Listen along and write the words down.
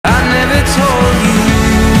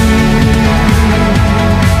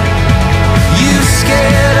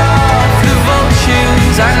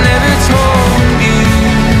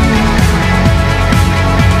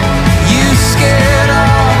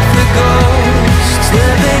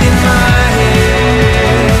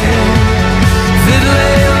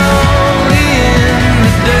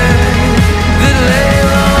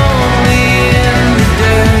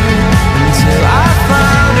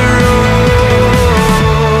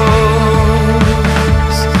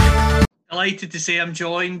delighted to say I'm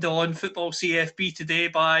joined on Football CFB today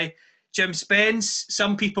by Jim Spence.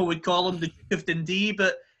 Some people would call him the Duke of Dundee,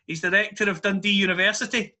 but he's the rector of Dundee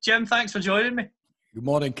University. Jim, thanks for joining me. Good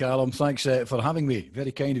morning, Callum. Thanks for having me.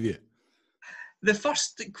 Very kind of you. The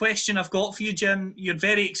first question I've got for you, Jim, you're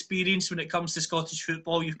very experienced when it comes to Scottish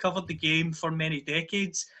football. You've covered the game for many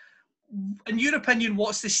decades. In your opinion,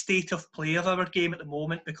 what's the state of play of our game at the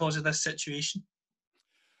moment because of this situation?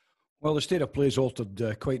 Well, the state of play has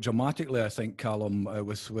altered quite dramatically, I think, Callum,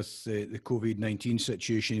 with the COVID-19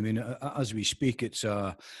 situation. I mean, as we speak, it's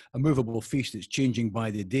a movable feast. It's changing by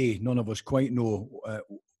the day. None of us quite know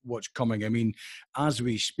what's coming. I mean, as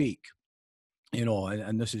we speak, you know,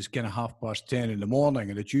 and this is kind of 10:30 in the morning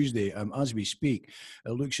on a Tuesday, as we speak,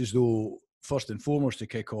 it looks as though first and foremost to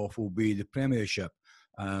kick off will be the Premiership.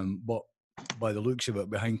 But by the looks of it,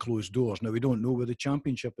 behind closed doors. Now, we don't know where the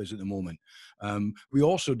Championship is at the moment. We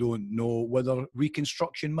also don't know whether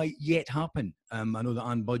reconstruction might yet happen. I know that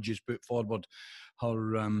Anne Budge has put forward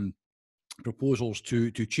her proposals to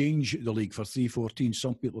change the league for 3-14.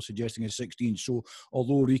 Some people are suggesting a 16. So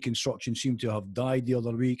although reconstruction seemed to have died the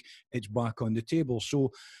other week, it's back on the table. So,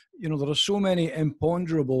 you know, there are so many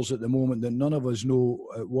imponderables at the moment that none of us know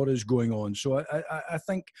what is going on. So I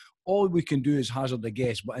think all we can do is hazard a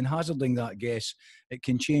guess, but in hazarding that guess, it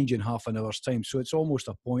can change in half an hour's time. So it's almost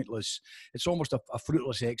a fruitless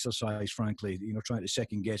exercise, frankly, you know, trying to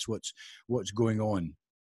second guess what's going on.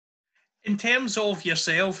 In terms of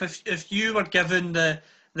yourself, if you were given the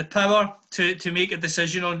power to make a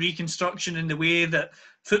decision on reconstruction in the way that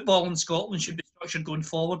football in Scotland should be structured going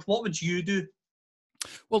forward, what would you do?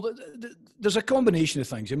 Well, there's a combination of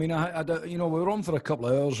things. I mean, we were on for a couple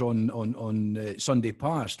of hours on Sunday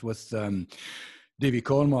past with Davy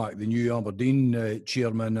Cormack, the new Aberdeen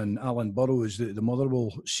chairman, and Alan Burrows, the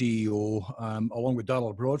Motherwell CEO, along with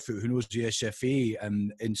Darrell Broadfoot, who knows the SFA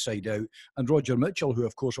inside out, and Roger Mitchell, who,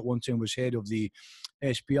 of course, at one time was head of the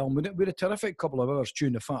SPL. We had a terrific couple of hours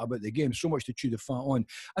chewing the fat about the game, so much to chew the fat on.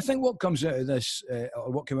 I think what comes out of this,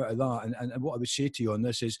 or what came out of that, and what I would say to you on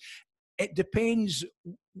this is, it depends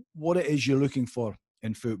what it is you're looking for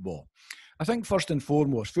in football. I think first and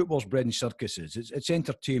foremost, football's bred in circuses. It's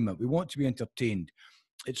entertainment. We want to be entertained.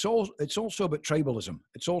 It's also about tribalism.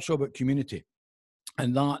 It's also about community.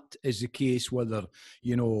 And that is the case whether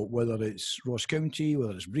it's Ross County,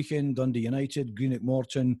 whether it's Brechin, Dundee United, Greenock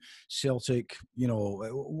Morton, Celtic,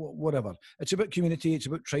 whatever. It's about community, it's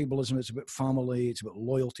about tribalism, it's about family, it's about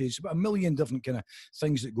loyalty, it's about a million different kind of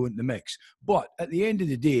things that go into the mix. But at the end of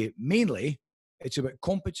the day, mainly, it's about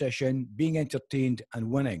competition, being entertained and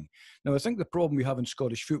winning. Now, I think the problem we have in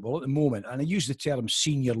Scottish football at the moment, and I use the term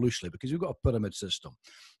senior loosely because we've got a pyramid system,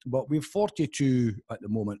 but we have 42 at the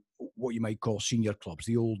moment, what you might call senior clubs,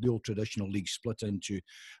 the old traditional league split into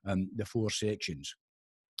the four sections.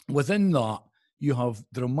 Within that, you have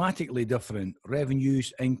dramatically different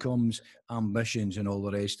revenues, incomes, ambitions, and all the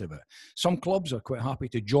rest of it. Some clubs are quite happy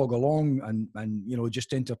to jog along and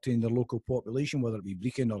just entertain their local population, whether it be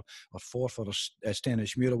Brechin or Forth or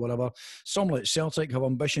Stenhousemuir or whatever. Some, like Celtic, have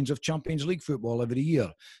ambitions of Champions League football every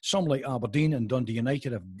year. Some, like Aberdeen and Dundee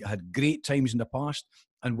United, have had great times in the past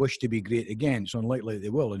and wish to be great again. It's unlikely they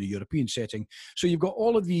will in a European setting. So you've got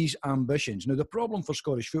all of these ambitions. Now, the problem for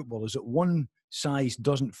Scottish football is that one size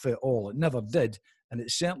doesn't fit all. It never did, and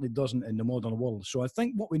it certainly doesn't in the modern world. So I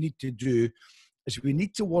think what we need to do is we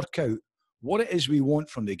need to work out what it is we want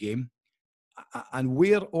from the game and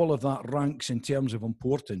where all of that ranks in terms of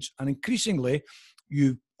importance. And increasingly,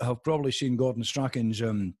 you have probably seen Gordon Strachan's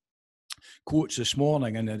quotes this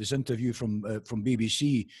morning in his interview from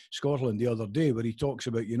BBC Scotland the other day, where he talks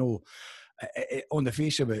about, on the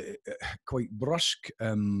face of it, quite brusque,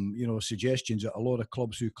 suggestions that a lot of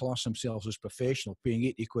clubs who class themselves as professional, paying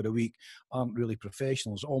 80 quid a week, aren't really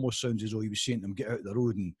professionals. It almost sounds as though he was saying to them, get out the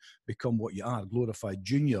road and become what you are, glorified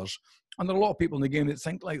juniors. And there are a lot of people in the game that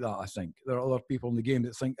think like that, I think. There are other people in the game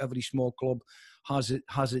that think every small club has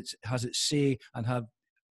its say and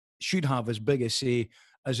should have as big a say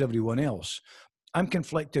as everyone else. I'm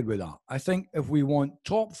conflicted with that. I think if we want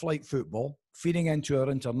top flight football feeding into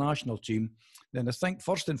our international team, then I think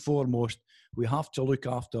first and foremost we have to look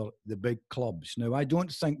after the big clubs. Now, I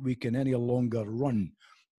don't think we can any longer run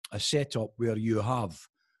a setup where you have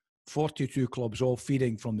 42 clubs all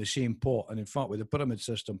feeding from the same pot, and in fact with the pyramid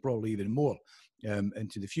system probably even more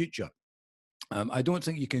into the future. I don't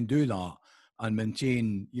think you can do that and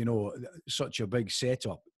maintain, such a big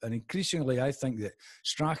setup. And increasingly, I think that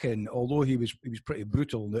Strachan, although he was pretty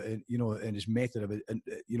brutal, in his method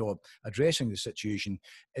of, addressing the situation,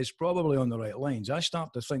 is probably on the right lines. I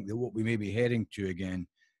start to think that what we may be heading to again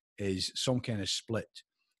is some kind of split.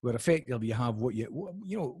 where effectively you have what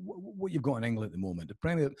you've got in England at the moment.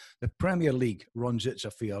 The Premier League runs its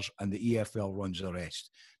affairs and the EFL runs the rest.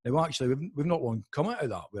 Now, actually, we've not long come out of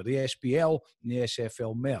that, where the SPL and the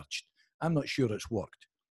SFL merged. I'm not sure it's worked.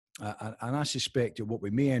 And I suspect that what we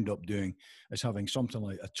may end up doing is having something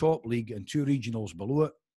like a top league and 2 regionals below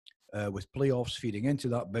it, with playoffs feeding into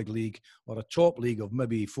that big league, or a top league of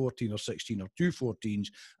maybe 14 or 16 or 2 14s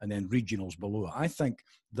and then regionals below it. I think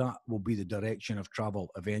that will be the direction of travel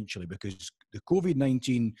eventually, because the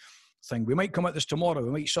COVID-19 thing, we might come at this tomorrow,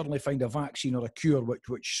 we might suddenly find a vaccine or a cure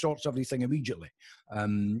which sorts everything immediately.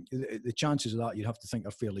 The chances of that, you'd have to think,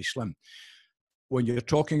 are fairly slim. When you're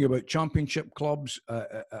talking about championship clubs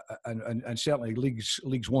and certainly leagues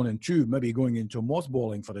 1 and 2, maybe going into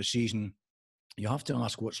mothballing for a season, you have to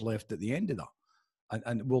ask what's left at the end of that.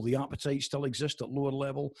 And will the appetite still exist at lower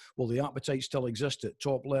level? Will the appetite still exist at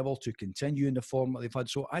top level to continue in the form that they've had?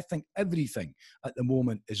 So I think everything at the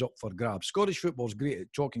moment is up for grabs. Scottish football is great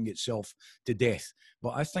at talking itself to death,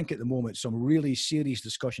 but I think at the moment some really serious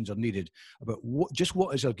discussions are needed about what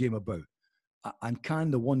is our game about? And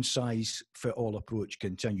can the one-size-fit-all approach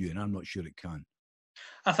continue? And I'm not sure it can.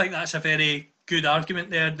 I think that's a very good argument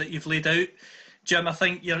there that you've laid out, Jim. I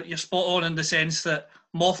think you're spot on in the sense that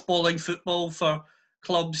mothballing football for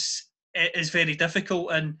clubs is very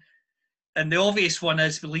difficult, and the obvious one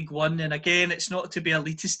is League One. And again, it's not to be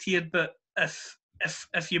elitist here, but if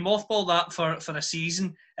you mothball that for a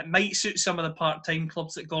season, it might suit some of the part-time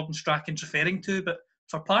clubs that Gordon Strachan's referring to, but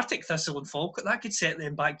for Partick Thistle and Falkirk, that could set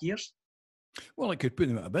them back years. Well, it could put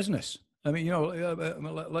them out of business. I mean,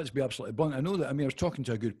 let's be absolutely blunt. I know that. I mean, I was talking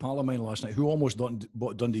to a good pal of mine last night who almost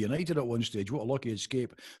bought Dundee United at one stage. What a lucky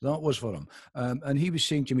escape that was for him. And he was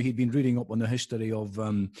saying to me he'd been reading up on the history of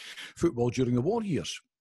football during the war years.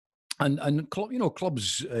 And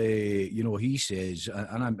clubs, he says,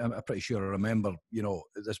 and I'm pretty sure I remember,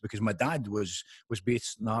 this because my dad was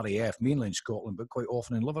based in RAF, mainly in Scotland, but quite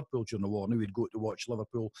often in Liverpool during the war. Now we'd go to watch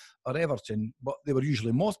Liverpool or Everton, but they were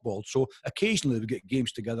usually mothballed. So occasionally we'd get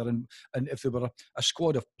games together, and if there were a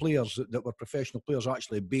squad of players that were professional players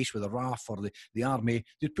actually based with the RAF or the Army,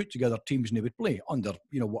 they'd put together teams and they would play under,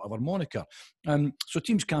 whatever moniker. So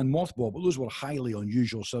teams can mothball, but those were highly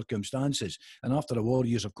unusual circumstances. And after the war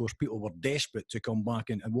years, of course, people were desperate to come back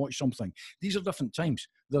and watch something. These are different times.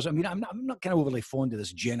 I'm not kind of overly fond of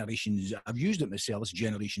this generation Z. I've used it myself, this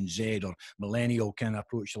generation Z or millennial kind of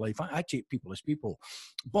approach to life. I take people as people.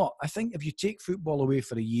 But I think if you take football away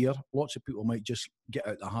for a year, lots of people might just get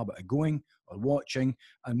out the habit of going or watching.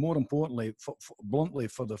 And more importantly, bluntly,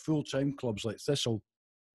 for the full-time clubs like Thistle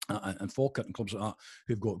and Falkirk and clubs like that,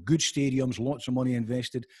 who've got good stadiums, lots of money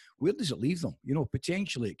invested, where does it leave them?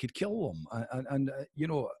 Potentially it could kill them.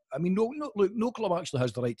 No club actually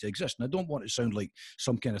has the right to exist. And I don't want to sound like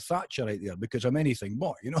some kind of Thatcher out there, because I'm anything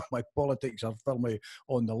but. My politics are firmly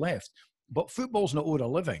on the left. But football's not owed a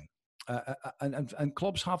living. And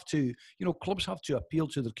clubs have to, appeal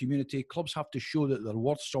to their community. Clubs have to show that they're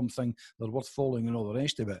worth something, they're worth following, and all the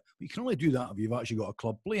rest of it. But you can only do that if you've actually got a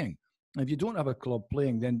club playing. If you don't have a club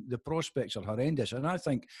playing, then the prospects are horrendous. And I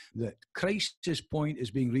think that crisis point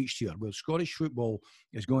is being reached here, where Scottish football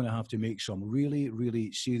is going to have to make some really,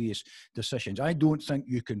 really serious decisions. I don't think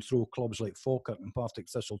you can throw clubs like Falkirk and Partick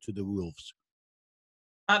Thistle to the wolves.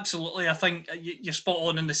 Absolutely. I think you're spot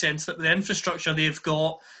on in the sense that the infrastructure they've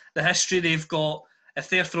got, the history they've got, if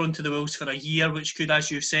they're thrown to the wolves for a year, which could,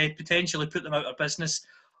 as you said, potentially put them out of business,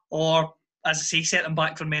 or, as I say, set them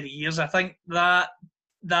back for many years, I think that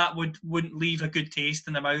wouldn't leave a good taste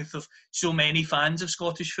in the mouth of so many fans of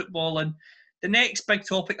Scottish football. And the next big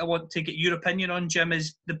topic I want to get your opinion on, Jim,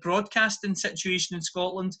 is the broadcasting situation in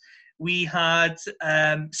Scotland. We had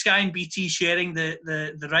Sky and BT sharing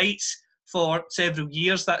the rights for several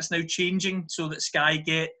years. That's now changing so that Sky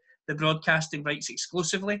get the broadcasting rights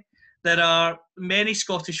exclusively. There are many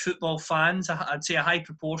Scottish football fans, I'd say a high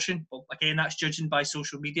proportion. Well, again, that's judging by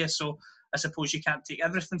social media, so I suppose you can't take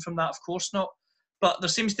everything from that, of course not. But there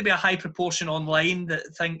seems to be a high proportion online that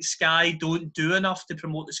think Sky don't do enough to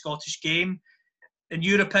promote the Scottish game. In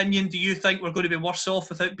your opinion, do you think we're going to be worse off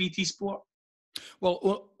without BT Sport?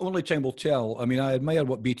 Well, only time will tell. I mean, I admire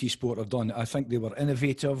what BT Sport have done. I think they were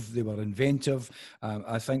innovative, they were inventive.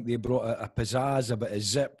 I think they brought a pizzazz, a bit of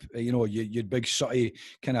zip. You'd Big Sutty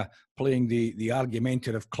kind of playing the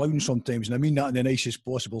argumentative clown sometimes, and I mean that in the nicest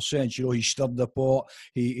possible sense. He stirred the pot.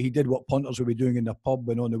 He did what punters would be doing in the pub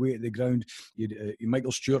and on the way to the ground.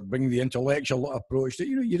 Michael Stewart bringing the intellectual approach.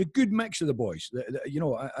 You're a good mix of the boys,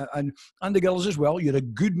 and the girls as well. You're a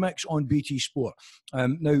good mix on BT Sport.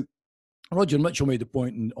 Now, Roger Mitchell made the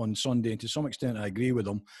point on Sunday, and to some extent I agree with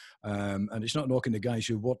him. And it's not knocking the guys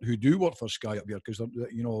who do work for Sky up here, because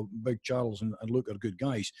Big Charles and Luke are good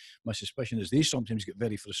guys. My suspicion is they sometimes get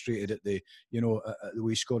very frustrated at the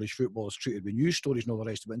way Scottish football is treated with news stories and all the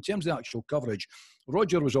rest of it. In terms of the actual coverage,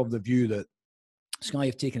 Roger was of the view that Sky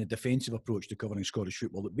have taken a defensive approach to covering Scottish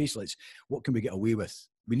football. That basically it's what can we get away with?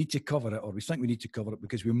 We need to cover it, or we think we need to cover it,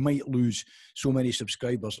 because we might lose so many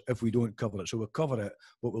subscribers if we don't cover it. So we'll cover it,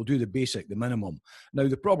 but we'll do the basic, the minimum. Now,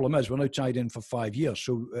 the problem is we're now tied in for 5 years.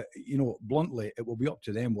 So, bluntly, it will be up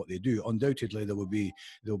to them what they do. Undoubtedly, there will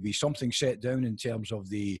be something set down in terms of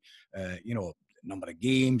the, number of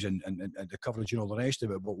games and the coverage and all the rest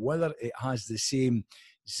of it. But whether it has the same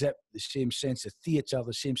zip, the same sense of theatre,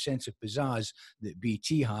 the same sense of pizzazz that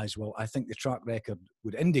BT has, well, I think the track record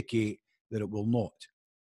would indicate that it will not.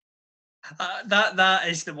 That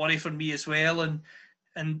is the worry for me as well,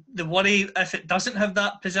 and the worry, if it doesn't have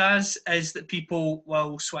that pizzazz, is that people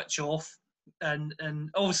will switch off. And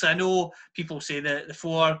obviously, I know people say that the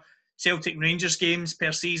 4 Celtic Rangers games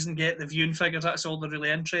per season get the viewing figures. That's all they're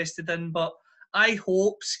really interested in. But I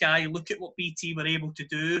hope Sky look at what BT were able to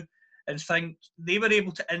do and think they were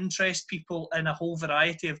able to interest people in a whole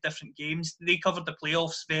variety of different games. They covered the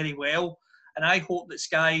playoffs very well, and I hope that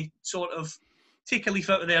Sky sort of take a leaf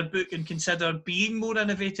out of their book and consider being more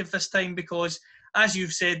innovative this time, because, as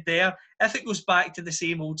you've said there, if it goes back to the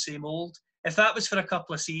same old, if that was for a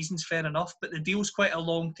couple of seasons, fair enough, but the deal's quite a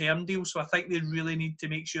long-term deal, so I think they really need to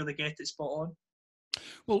make sure they get it spot on.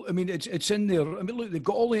 Well, I mean, it's in there. I mean, look, they've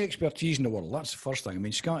got all the expertise in the world. That's the first thing. I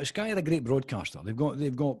mean, Sky are a great broadcaster. They've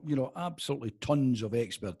got absolutely tons of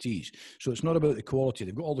expertise. So it's not about the quality.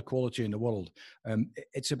 They've got all the quality in the world.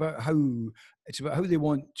 It's about how they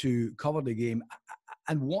want to cover the game,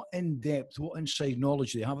 and what in-depth, what inside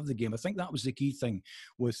knowledge they have of the game. I think that was the key thing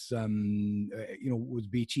with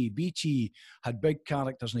BT. BT had big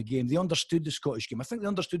characters in the game. They understood the Scottish game. I think they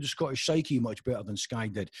understood the Scottish psyche much better than Sky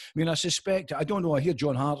did. I mean, I suspect, I don't know, I hear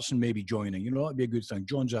John Hartson maybe joining. That'd be a good thing.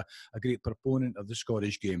 John's a great proponent of the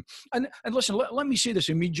Scottish game. And listen, let me say this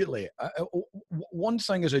immediately. One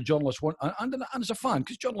thing as a journalist, and as a fan,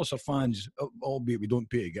 because journalists are fans, albeit we don't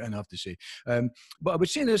pay to get in, I have to say. But I would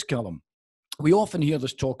say this, Callum. We often hear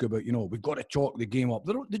this talk about, we've got to talk the game up.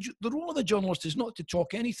 The role of the journalist is not to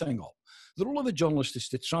talk anything up. The role of the journalist is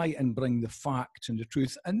to try and bring the facts and the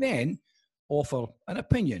truth, and then offer an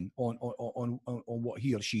opinion on what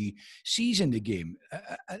he or she sees in the game.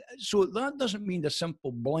 So that doesn't mean the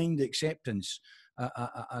simple blind acceptance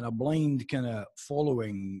and a blind kind of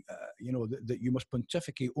following, that you must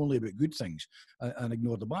pontificate only about good things and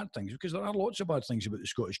ignore the bad things, because there are lots of bad things about the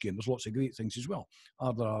Scottish game. There's lots of great things as well,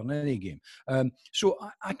 there are in any game. So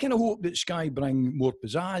I kind of hope that Sky bring more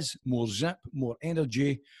pizzazz, more zip, more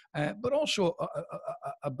energy, but also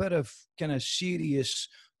a bit of kind of serious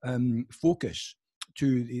focus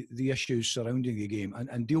to the issues surrounding the game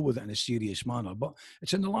and deal with it in a serious manner. But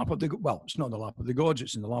it's in the lap of it's not in the lap of the gods,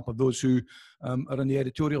 it's in the lap of those who are in the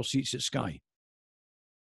editorial seats at Sky.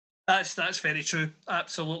 That's very true,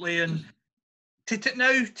 absolutely. And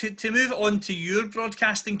to move on to your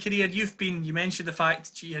broadcasting career, you mentioned the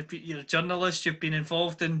fact that you're a journalist, you've been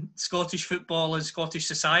involved in Scottish football and Scottish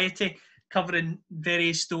society, covering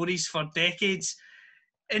various stories for decades.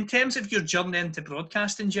 In terms of your journey into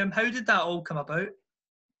broadcasting, Jim, how did that all come about?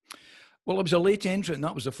 Well, I was a late entrant, and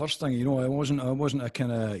that was the first thing. I wasn't a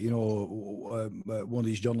kind of, one of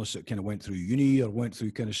these journalists that kind of went through uni or went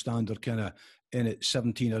through kind of standard kind of in at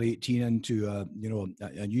 17 or 18 into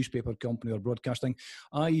a newspaper company or broadcasting.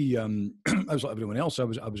 I was like everyone else. I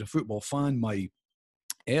was a football fan. My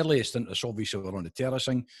earliest interests obviously were on the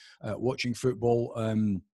terracing, watching football.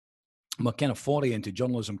 My kind of foray into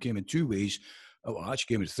journalism came in 2 ways. Well,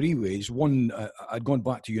 actually came in 3 ways. One, I'd gone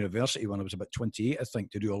back to university when I was about 28, I think,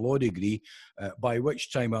 to do a law degree, by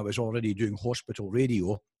which time I was already doing hospital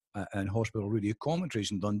radio and hospital radio commentaries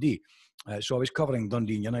in Dundee. So I was covering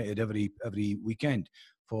Dundee United every weekend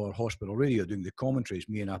for hospital radio, doing the commentaries,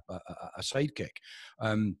 me and a sidekick.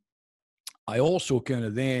 I also kind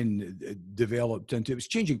of then developed into, it was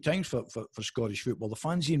changing times for Scottish football. The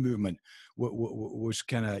fanzine movement was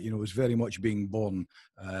kind of, was very much being born,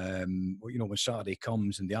 when Saturday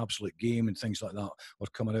comes and the Absolute Game and things like that were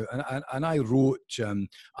coming out. And I wrote,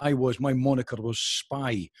 my moniker was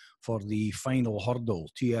Spy for the Final Hurdle,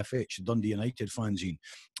 TFH, Dundee United fanzine,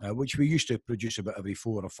 which we used to produce about every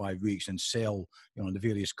 4 or 5 weeks and sell, in the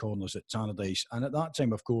various corners at Tannadice. And at that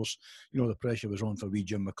time, of course, the pressure was on for wee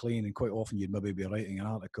Jim McLean, and quite often you'd maybe be writing an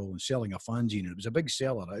article and selling a fanzine. And it was a big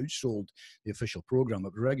seller. It outsold the official programme.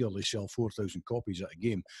 It would regularly sell 4,000 copies at a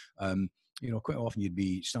game. quite often you'd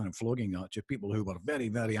be standing flogging that to people who were very,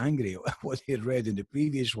 very angry at what they had read in the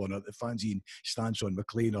previous one, at the fanzine stance on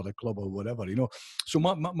McLean or the club or whatever, So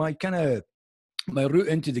my kind of my route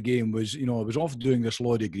into the game was, I was off doing this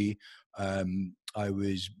law degree. I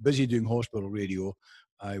was busy doing hospital radio.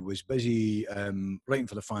 I was busy writing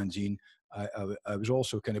for the fanzine. I was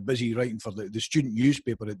also kind of busy writing for the student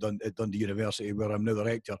newspaper at Dundee University, where I'm now the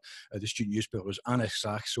rector. The student newspaper was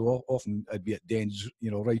Anasach, so often I'd be at Dens,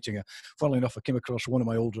 writing. Funnily enough, I came across one of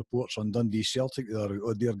my old reports on Dundee Celtic there.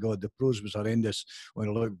 Oh dear God, the prose was horrendous when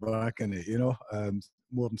I look back on it,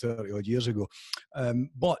 more than 30 odd years ago.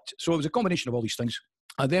 So it was a combination of all these things.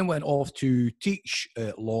 I then went off to teach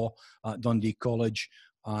law at Dundee College,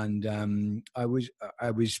 and I was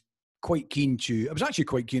actually quite keen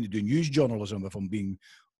to do news journalism, if I'm being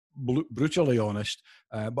brutally honest,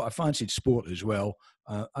 but I fancied sport as well.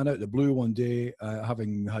 And out of the blue one day,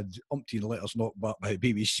 having had umpteen letters knocked back by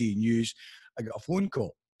BBC News, I got a phone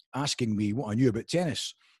call asking me what I knew about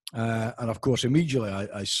tennis. And of course, immediately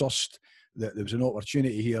I sussed that there was an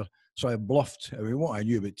opportunity here. So I bluffed. I mean, what I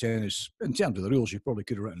knew about tennis, in terms of the rules, you probably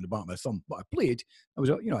could have written on the back of my thumb. But I played.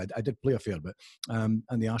 I did play a fair bit. And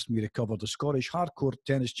they asked me to cover the Scottish Hardcourt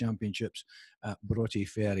Tennis Championships at Broughty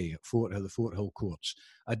Ferry, the Fort Hill Courts.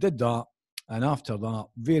 I did that. And after that,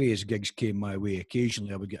 various gigs came my way.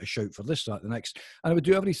 Occasionally, I would get a shout for this, that, the next, and I would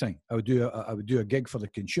do everything. I would do a gig for the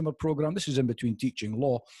consumer program. This is in between teaching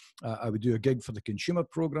law. I would do a gig for the consumer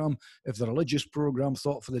program. If the religious program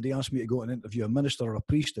thought for the day asked me to go and interview a minister or a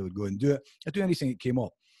priest, I would go and do it. I'd do anything that came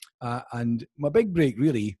up. And my big break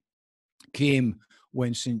really came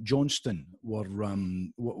when St Johnstone were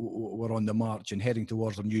on the march and heading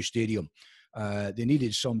towards their new stadium. They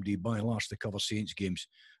needed somebody by and large to cover Saints games.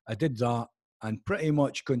 I did that, and pretty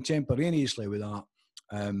much contemporaneously with that,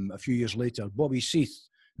 a few years later, Bobby Seath,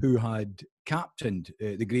 who had captained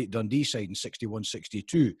the great Dundee side in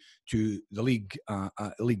 61-62 to the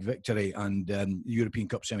league victory and the European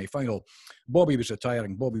Cup semi-final, Bobby was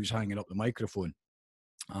retiring. Bobby was hanging up the microphone,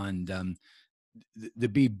 and the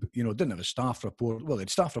Beeb, didn't have a staff report. Well, they had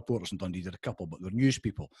staff reporters in Dundee, did a couple, but they're news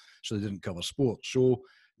people, so they didn't cover sport. So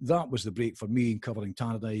that was the break for me, covering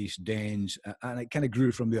Tannadice, Dens, and it kind of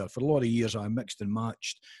grew from there. For a lot of years, I mixed and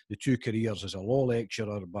matched the two careers as a law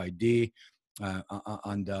lecturer by day,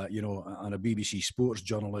 and a BBC sports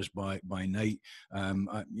journalist by night. And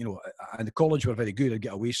the college were very good. I'd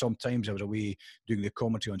get away sometimes. I was away doing the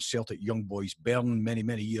commentary on Celtic Young Boys Bern many,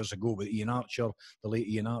 many years ago with Ian Archer, the late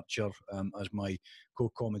Ian Archer, as my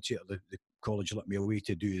co-commentator. The college let me away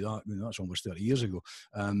to do that. I mean, that's almost 30 years ago.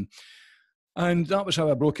 And that was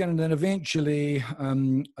how I broke in. And then eventually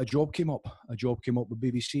a job came up with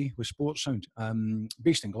BBC, with Sportsound,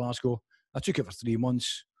 based in Glasgow. I took it for 3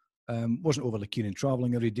 months. Wasn't overly keen in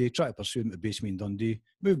travelling every day. Tried to pursue it to base me in Dundee.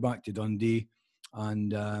 Moved back to Dundee and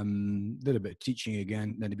did a bit of teaching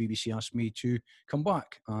again. Then the BBC asked me to come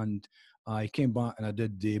back. And I came back and I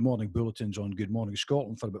did the morning bulletins on Good Morning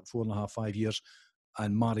Scotland for about 4.5, 5 years,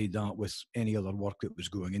 and married that with any other work that was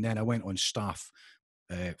going. And then I went on staff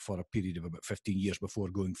for a period of about 15 years before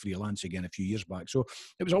going freelance again a few years back. So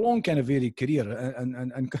it was a long kind of varied career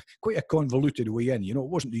and quite a convoluted way in. It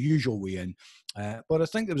wasn't the usual way in. But I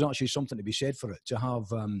think there was actually something to be said for it, to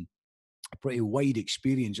have a pretty wide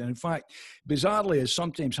experience. And in fact, bizarrely, as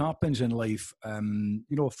sometimes happens in life,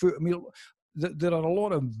 there are a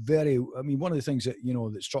lot of one of the things that,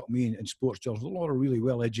 that struck me in sports journalism, a lot of really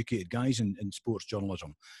well-educated guys in sports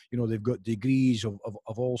journalism. They've got degrees of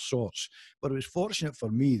all sorts. But it was fortunate for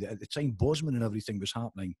me that at the time Bosman and everything was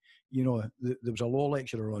happening, there was a law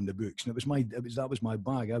lecturer on the books, and that was my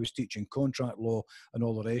bag. I was teaching contract law and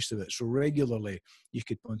all the rest of it. So regularly you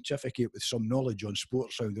could pontificate with some knowledge on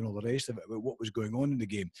Sportsound and all the rest of it about what was going on in the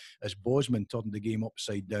game, as Bosman turned the game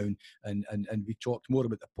upside down, and we talked more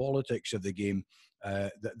about the politics of the game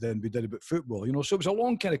than we did about football. So it was a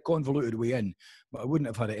long kind of convoluted way in, but I wouldn't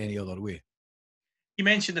have had it any other way. You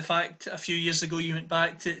mentioned the fact a few years ago you went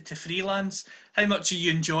back to freelance. How much are you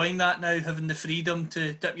enjoying that now, having the freedom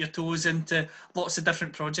to dip your toes into lots of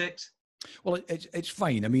different projects? Well, it's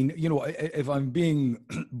fine. I mean, if I'm being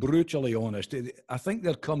brutally honest, I think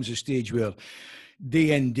there comes a stage where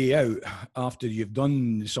day in, day out, after you've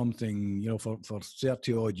done something, for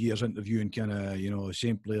 30 odd years, interviewing kind of,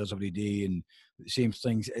 same players every day and the same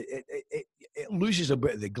things, it loses a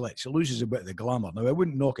bit of the glitz. It loses a bit of the glamour. Now, I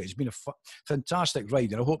wouldn't knock it. It's been a fantastic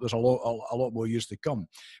ride, and I hope there's a lot more years to come.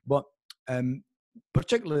 But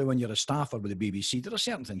particularly when you're a staffer with the BBC, there are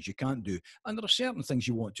certain things you can't do, and there are certain things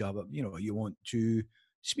you want to have. You want to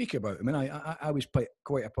speak about. I mean, I was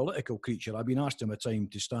quite a political creature. I've been asked in my time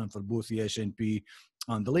to stand for both the SNP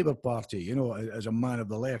and the Labour Party, you know, as a man of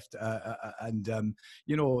the left.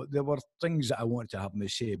 You know, there were things that I wanted to have my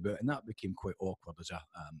say about, and that became quite awkward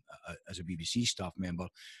as a BBC staff member.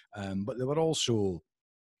 But there were also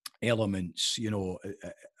elements, you know,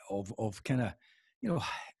 of kind of, you know,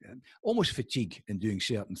 almost fatigue in doing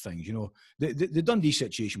certain things. You know, the Dundee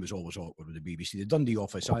situation was always awkward with the BBC. The Dundee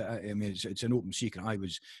office, I mean, it's an open secret.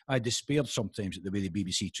 I despaired sometimes at the way the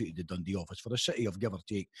BBC treated the Dundee office. For a city of give or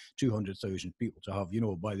take 200,000 people to have, you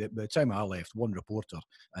know, by the time I left, one reporter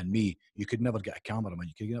and me, you could never get a cameraman,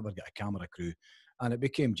 you could never get a camera crew. And it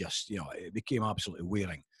became just, you know, it became absolutely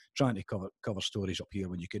wearing trying to cover stories up here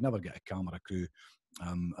when you could never get a camera crew.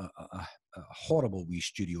 A horrible wee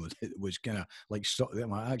studio that was kind of like,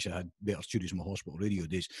 I actually had better studios in my hospital radio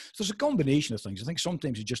days. So there's a combination of things. I think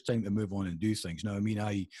sometimes it's just time to move on and do things. Now, I mean,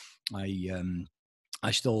 I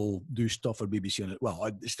still do stuff for BBC on it. Well,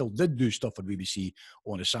 I still did do stuff for BBC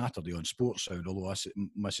on a Saturday on Sports Sound, although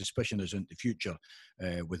my suspicion is in the future,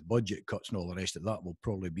 with budget cuts and all the rest of that, will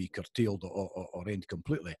probably be curtailed or end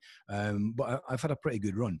completely. But I've had a pretty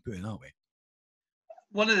good run, put it that way.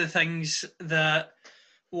 One of the things that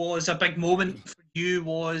was a big moment for you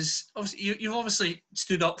was, you've obviously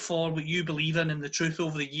stood up for what you believe in and the truth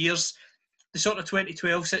over the years. The sort of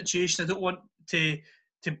 2012 situation, I don't want to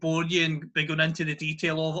bore you and be going into the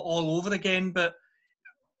detail of it all over again, but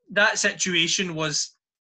that situation was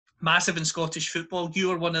massive in Scottish football. You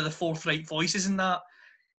were one of the forthright voices in that.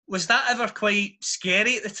 Was that ever quite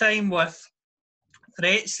scary at the time, with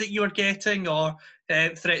threats that you were getting, or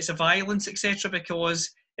threats of violence, etc.? Because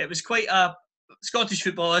it was quite a... Scottish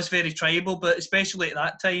football is very tribal, but especially at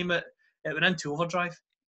that time, it went into overdrive.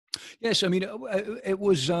 Yes, I mean, it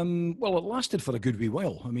was, well, it lasted for a good wee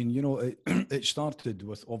while. I mean, you know, it started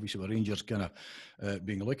with, obviously, the Rangers kind of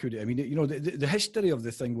being liquidated. I mean, you know, the history of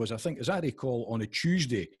the thing was, I think, as I recall, on a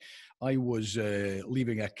Tuesday, I was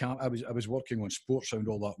leaving a camp. I was working on Sports Sound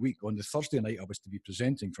all that week. On the Thursday night, I was to be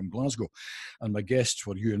presenting from Glasgow, and my guests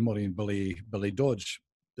were Ewan Murray and Billy Dodds.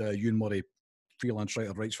 Ewan Murray, freelance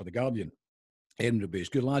writer, writes for The Guardian.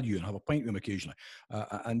 Edinburgh-based, good lad, Ewan, have a pint with him occasionally.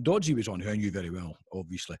 And Dodgy was on, who I knew very well,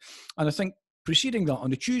 obviously. And I think preceding that, on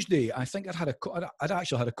the Tuesday, I think I'd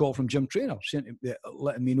actually had a call from Jim Traynor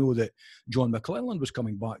letting me know that John McClelland was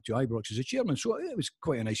coming back to Ibrox as a chairman. So it was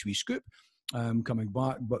quite a nice wee scoop coming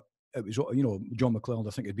back. But it was, you know, John McClelland,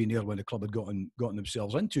 I think, had been there when the club had gotten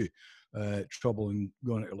themselves into trouble and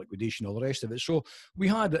going into liquidation, all the rest of it. So we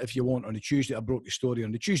had it, if you want, on a Tuesday. I broke the story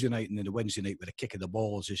on the Tuesday night, and then the Wednesday night with a kick of the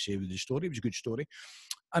ball, as they say, with the story. It was a good story.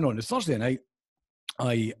 And on the Thursday night,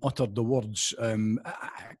 I uttered the words in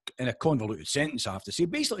a convoluted sentence, I have to say.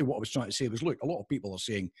 Basically, what I was trying to say was, look, a lot of people are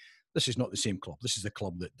saying this is not the same club. This is the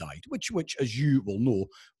club that died, which, as you will know,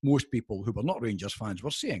 most people who were not Rangers fans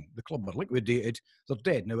were saying. The club were liquidated, they're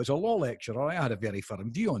dead. Now, as a law lecturer, I had a very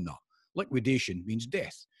firm view on that. Liquidation means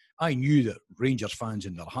death. I knew that Rangers fans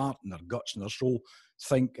in their heart and their guts and their soul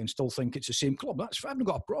think and still think it's the same club. I haven't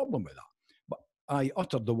got a problem with that. But I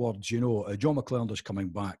uttered the words, you know, John McClelland is coming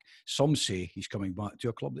back. Some say he's coming back to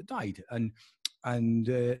a club that died. And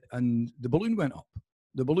the balloon went up.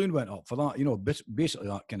 The balloon went up for that, you know, basically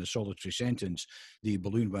that kind of solitary sentence. The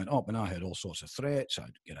balloon went up, and I had all sorts of threats.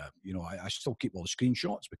 I still keep all the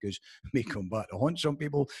screenshots because it may come back to haunt some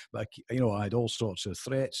people. But you know, I had all sorts of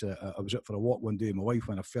threats. I was out for a walk one day with my wife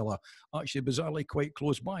when a fella, actually bizarrely quite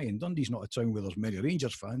close by. And Dundee's not a town where there's many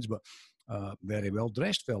Rangers fans, but very well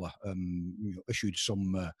dressed fella issued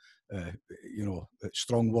some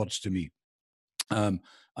strong words to me. And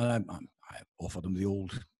I offered him the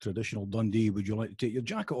old traditional Dundee, would you like to take your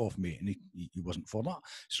jacket off, mate? And he wasn't for that.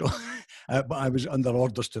 So, but I was under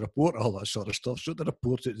orders to report all that sort of stuff. So to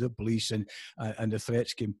report it to the police, and the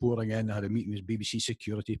threats came pouring in. I had a meeting with BBC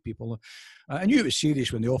security people. I knew it was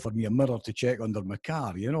serious when they offered me a mirror to check under my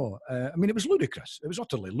car, you know. I mean, it was ludicrous. It was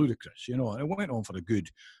utterly ludicrous, you know. And it went on for a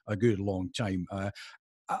good long time.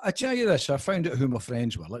 I tell you this, I found out who my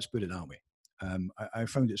friends were. Let's put it that way. I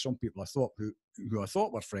found that some people I thought who I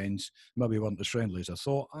thought were friends maybe weren't as friendly as I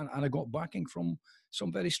thought, and I got backing from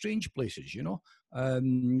some very strange places, you know.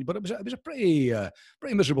 But it was a pretty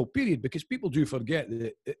miserable period, because people do forget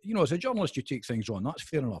that, you know, as a journalist you take things on. That's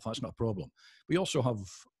fair enough. That's not a problem. But you also have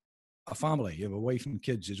a family. You have a wife and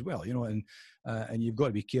kids as well, you know, and you've got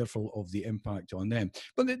to be careful of the impact on them.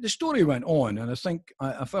 But the story went on, and I think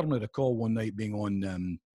I firmly recall one night being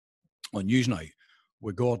on Newsnight,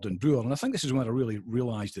 with Gordon Brewer. And I think this is when I really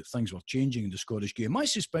realised that things were changing in the Scottish game. My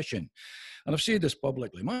suspicion, and I've said this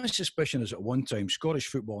publicly, my suspicion is at one time Scottish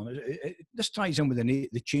football, and this ties in with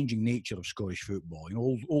the changing nature of Scottish football. You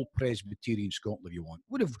know, old Presbyterian Scotland, if you want,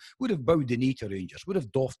 would have bowed the knee to Rangers, would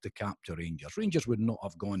have doffed the cap to Rangers. Rangers would not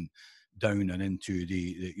have gone down and into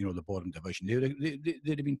the bottom division.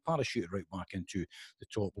 They'd have been parachuted right back into the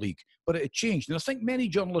top league. But it had changed. And I think many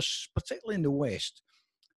journalists, particularly in the West,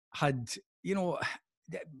 had,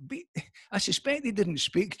 I suspect they didn't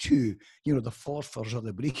speak to, the Forfars or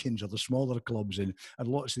the Brecons or the smaller clubs and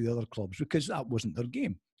lots of the other clubs, because that wasn't their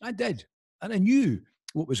game. I did. And I knew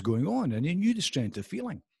what was going on, and I knew the strength of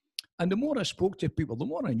feeling. And the more I spoke to people, the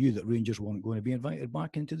more I knew that Rangers weren't going to be invited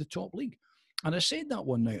back into the top league. And I said that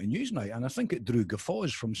one night on Newsnight, and I think it drew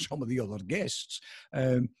guffaws from some of the other guests.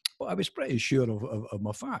 But I was pretty sure of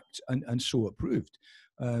my facts, and so it proved.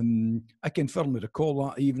 I can firmly recall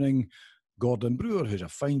that evening Gordon Brewer, who's a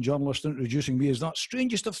fine journalist, introducing me as that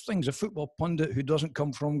strangest of things, a football pundit who doesn't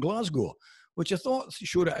come from Glasgow, which I thought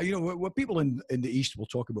showed it. Where people in the East will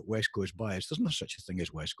talk about West Coast bias, there's no such a thing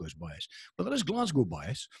as West Coast bias, but there is Glasgow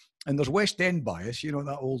bias, and there's West End bias.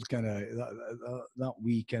 That old kind of that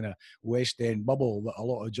wee kind of West End bubble that a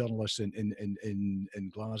lot of journalists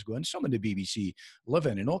in Glasgow and some in the BBC live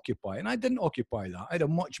in and occupy. And I didn't occupy that. I had a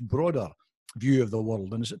much broader view of the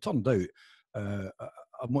world, and as it turned out,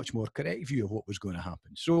 a much more correct view of what was going to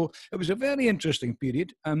happen. So it was a very interesting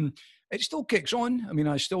period. It still kicks on. I mean,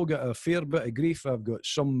 I still get a fair bit of grief. I've got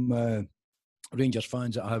some Rangers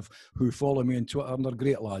fans who follow me on Twitter, and they're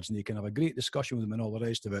great lads, and you can have a great discussion with them and all the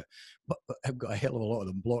rest of it. But I've got a hell of a lot of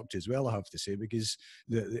them blocked as well, I have to say, because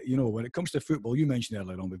when it comes to football, you mentioned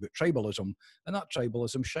earlier on, we've got tribalism, and that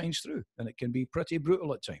tribalism shines through, and it can be pretty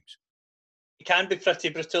brutal at times. It can be pretty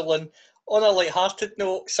brutal, and on a light-hearted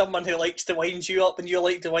note, someone who likes to wind you up and you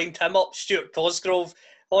like to wind him up, Stuart Cosgrove,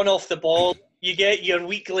 on off the ball, you get your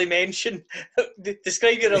weekly mention.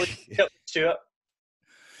 Describe your relationship, Stuart.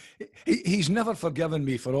 He's never forgiven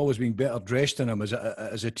me for always being better dressed than him as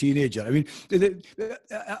a teenager. I mean,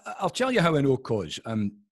 I'll tell you how I know Cos. I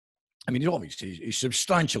mean, he's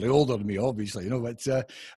substantially older than me, obviously, but...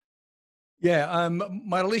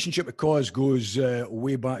 my relationship with Cos goes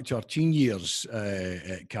way back to our teen years,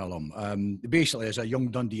 Callum. Basically, as a young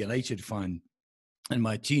Dundee United fan in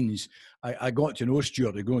my teens, I got to know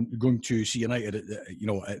Stuart going to see United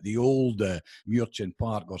at the old Muirchin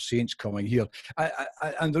Park or Saints coming here.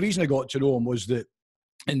 And the reason I got to know him was that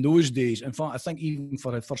in those days, in fact, I think even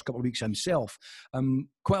for the first couple of weeks himself,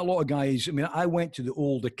 quite a lot of guys, I mean, I went to the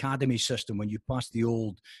old academy system when you passed the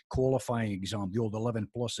old qualifying exam, the old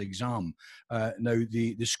 11+ exam. Now,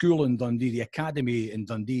 the school in Dundee, the academy in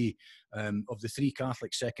Dundee, of the three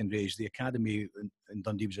Catholic secondaries, the academy in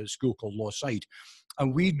Dundee was a school called Lawside.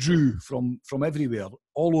 And we drew from everywhere,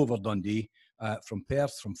 all over Dundee, from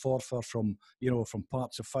Perth, from Forfar, from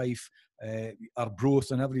parts of Fife,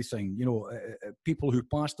 Arbroath and everything. People who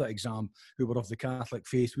passed that exam who were of the Catholic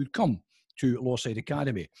faith would come to Lawside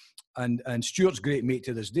Academy. And Stuart's great mate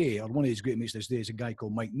to this day, or one of his great mates to this day, is a guy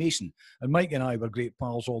called Mike Mason. And Mike and I were great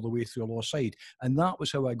pals all the way through Lawside. And that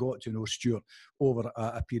was how I got to know Stuart over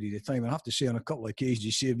a period of time. And I have to say, on a couple of occasions,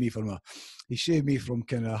 he saved me from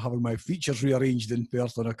kind of having my features rearranged in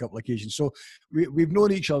Perth on a couple of occasions. So we've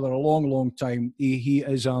known each other a long, long time.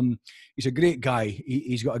 He's a great guy.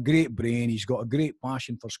 He's got a great brain. He's got a great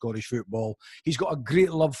passion for Scottish football. He's got a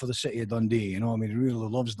great love for the city of Dundee. I mean, he really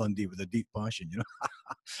loves Dundee with a deep passion,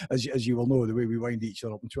 as you will know, the way we wind each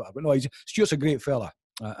other up on Twitter. But no, Stuart's a great fella,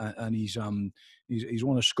 and he's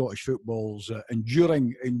one of Scottish football's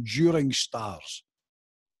enduring stars.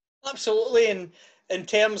 Absolutely, and in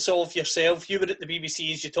terms of yourself, you were at the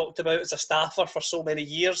BBC, as you talked about, as a staffer for so many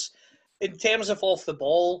years. In terms of off the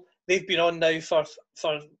ball, they've been on now for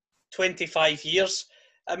 25 years.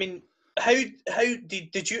 I mean, how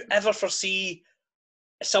did you ever foresee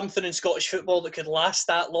something in Scottish football that could last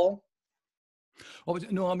that long? Oh,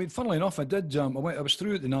 no, I mean, funnily enough, I did. I was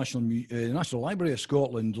through at the National Library of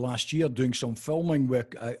Scotland last year doing some filming with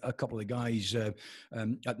a couple of guys at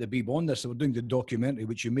the Beeb on this. They were doing the documentary,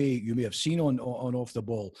 which you may have seen on Off the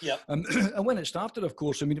Ball. Yeah. And when it started, of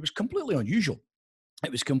course, I mean, it was completely unusual.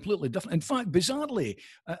 It was completely different. In fact, bizarrely,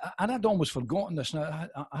 and I'd almost forgotten this, and I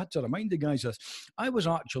had to remind the guys this.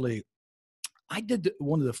 I did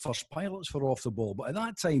one of the first pilots for Off the Ball, but at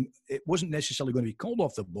that time, it wasn't necessarily going to be called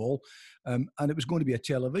Off the Ball, and it was going to be a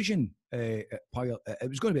television pilot. It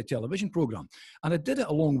was going to be a television programme. And I did it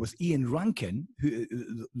along with Ian Rankin, who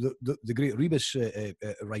the great Rebus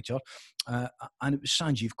writer, and it was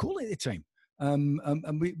Sanjeev Kohli at the time.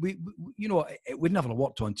 And we you know, it would never have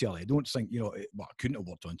worked on telly. I don't think, you know, well, it couldn't have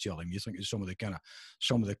worked on telly. I mean, you think of some of the kind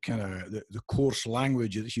of the coarse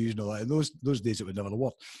language that's used and all that. In those days, it would never have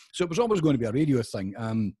worked. So it was always going to be a radio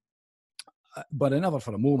thing. But I never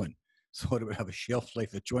for a moment thought it would have a shelf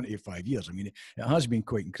life of 25 years. I mean, it has been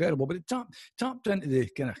quite incredible, but it tapped into the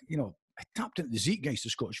kind of, you know, it tapped into the zeitgeist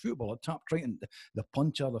of Scottish football. It tapped right into the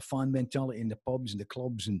punter, the fan mentality in the pubs and the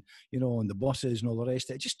clubs and, you know, and the buses and all the rest.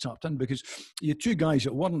 It just tapped in because you had two guys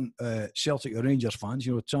that weren't Celtic or Rangers fans.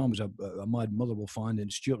 You know, Tom was a mad Motherwell fan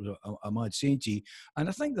and Stuart was a mad Saintie. And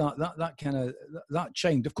I think that kind of, that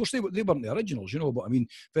chimed. Of course, they weren't the originals, you know, but I mean,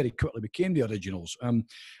 very quickly became the originals. And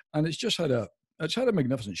it's just had a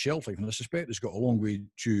magnificent shelf life, and I suspect it's got a long way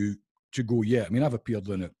to go yet. I mean, I've appeared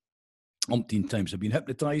in it umpteen times. I've been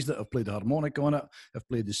hypnotised it. I've played the harmonic on it. I've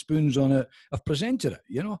played the spoons on it. I've presented it.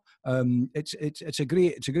 You know, it's a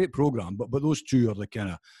great program. But those two are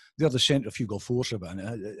they're the centrifugal force of it, and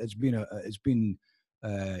it's been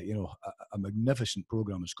you know, a magnificent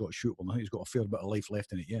program in Scottish football. I think it's got a fair bit of life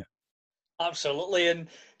left in it yet. Absolutely, and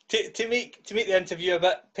to make the interview a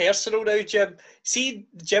bit personal now, Jim. See,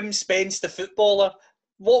 Jim Spence, the footballer.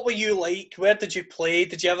 What were you like? Where did you play?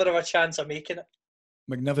 Did you ever have a chance of making it?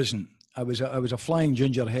 Magnificent. I was a flying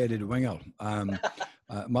ginger-headed winger.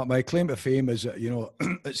 My claim to fame is that, you know,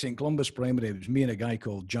 at St Columbus Primary, it was me and a guy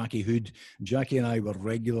called Jackie Hood. Jackie and I were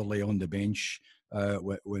regularly on the bench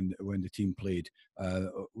when the team played.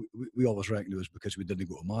 We always reckoned it was because we didn't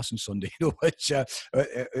go to mass on Sunday, you know, which I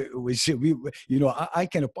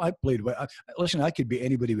played with. Listen, I could beat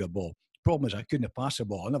anybody with a ball. Problem is, I couldn't pass the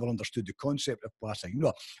ball. I never understood the concept of passing. You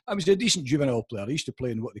know, I was a decent juvenile player. I used to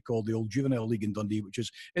play in what they called the old juvenile league in Dundee, which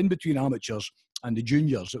is in between amateurs and the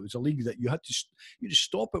juniors. It was a league that you just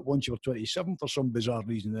stop it once you were 27 for some bizarre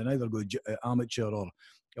reason, and either go amateur or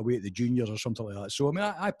away at the juniors or something like that. So I mean,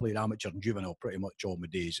 I played amateur and juvenile pretty much all my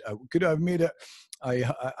days. Could I have made it?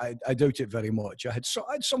 I doubt it very much. I had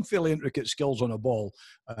some fairly intricate skills on a ball,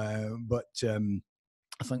 but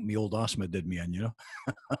I think my old asthma did me in, you know.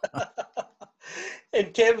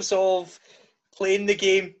 In terms of playing the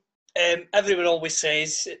game, everyone always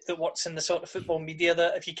says that works in the sort of football media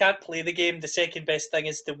that if you can't play the game, the second best thing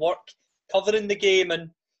is the work covering the game.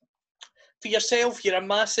 And for yourself, you're a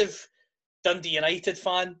massive Dundee United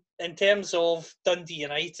fan. In terms of Dundee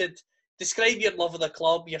United, describe your love of the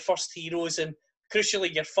club, your first heroes, and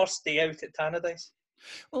crucially, your first day out at Tannadice.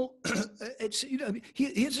 Well, it's, you know,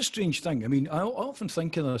 here's a strange thing. I mean, I often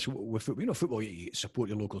think of this with football. You know, football, you support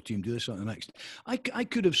your local team, do this and the next. I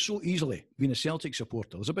could have so easily been a Celtic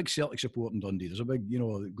supporter. There's a big Celtic support in Dundee. There's a big, you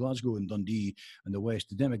know, Glasgow and Dundee and the West.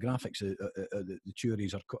 The demographics, the two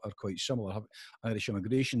areas are quite similar. Have Irish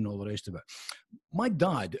immigration and all the rest of it. My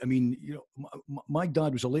dad, I mean, you know, my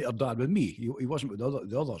dad was a later dad with me. He wasn't with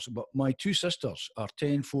the others. But my two sisters are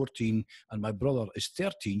 10, 14, and my brother is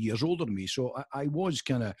 13 years older than me. So I was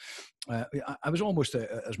kind of, I was almost,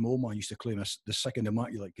 as my old man used to claim, the second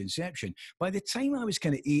immaculate conception. By the time I was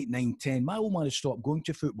kind of 8, 9, 10, my old man had stopped going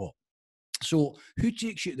to football. So who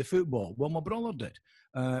takes you to the football? Well, my brother did.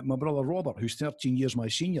 My brother Robert, who's 13 years my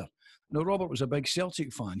senior. Now, Robert was a big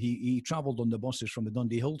Celtic fan. He travelled on the buses from the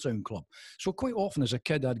Dundee Hilltown Club. So quite often as a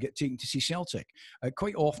kid, I'd get taken to see Celtic.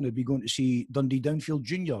 Quite often I'd be going to see Dundee Downfield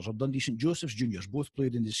Juniors or Dundee St Joseph's Juniors. Both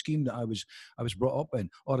played in the scheme that I was brought up in.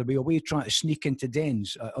 Or I'd be away trying to sneak into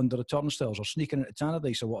dens under the turnstiles or sneaking into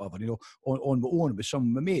Tannadice or whatever, you know, on my own with some of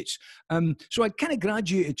my mates. So I'd kind of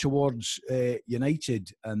graduated towards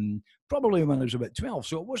United probably when I was about 12.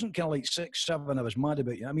 So it wasn't kind of like 6, 7, I was mad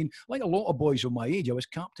about it. I mean, like a lot of boys of my age, I was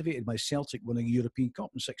captivated by Celtic winning a European Cup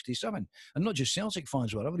in '67. And not just Celtic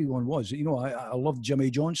fans, where everyone was. You know, I loved Jimmy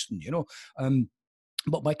Johnston, you know.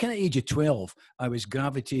 But by kind of age of 12, I was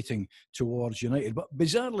gravitating towards United. But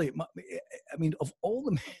bizarrely, I mean, of all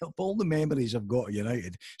the memories I've got of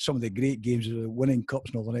United, some of the great games, winning cups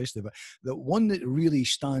and all the rest of it, the one that really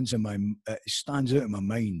stands out in my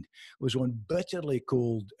mind was one bitterly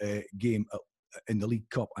cold game in the League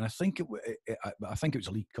Cup, and I think it was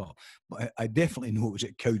a League Cup, but I definitely know it was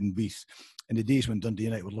at Cowdenbeath in the days when Dundee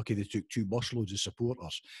United were lucky they took 2 busloads of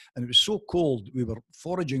supporters, and it was so cold we were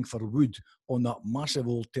foraging for wood on that massive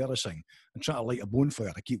old terracing and trying to light a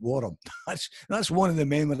bonfire to keep warm. That's one of the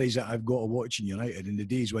memories that I've got of watching United in the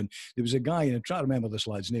days when there was a guy, and I'm trying to remember this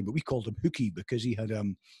lad's name, but we called him Hookie because he had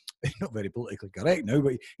not very politically correct now,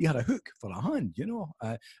 but he had a hook for a hand, you know,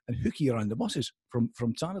 and Hookie around the buses from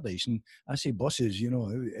Tannadice. And I say buses, you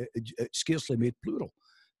know, it scarcely made plural.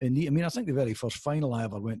 And I mean, I think the very first final I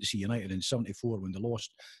ever went to see United in '74 when they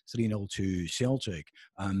lost 3-0 to Celtic.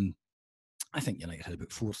 I think United had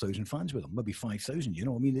about 4,000 fans with them, maybe 5,000. You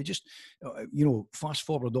know, I mean, they just, fast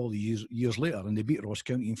forward all the years later, and they beat Ross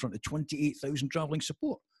County in front of 28,000 travelling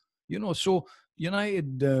support. You know, so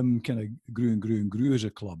United kind of grew and grew and grew as a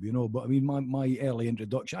club. You know, but I mean, my early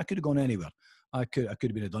introduction, I could have gone anywhere. I could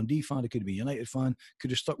have been a Dundee fan, I could have been a United fan,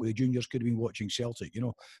 could have stuck with the juniors, could have been watching Celtic. You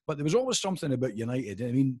know, but there was always something about United.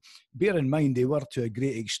 I mean, bear in mind they were to a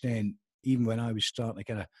great extent, even when I was starting to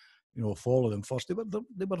kind of, follow them first. They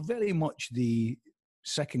were very much the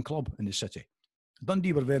second club in the city.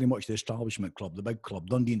 Dundee were very much the establishment club, the big club.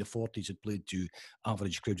 Dundee in the 40s had played to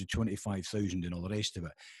average crowds of 25,000 and all the rest of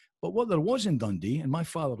it. But what there was in Dundee, and my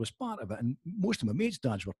father was part of it, and most of my mates'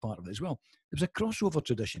 dads were part of it as well, there was a crossover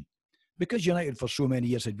tradition. Because United for so many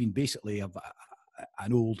years had been basically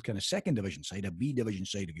an old kind of second division side, a B division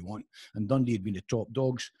side if you want, and Dundee had been the top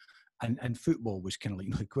dogs. And football was kind of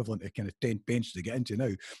like equivalent to kind of 10 pence to get into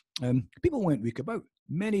now. People went week about.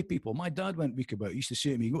 Many people. My dad went week about. He used to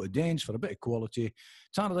say to me, go to Dens for a bit of quality,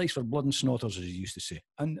 Tannadice for blood and snotters, as he used to say.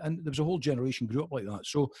 And there was a whole generation grew up like that.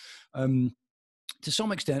 So to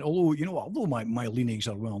some extent, although my leanings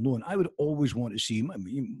are well known, I would always want to see,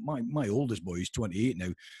 my oldest boy, who's 28 now,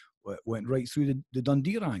 went right through the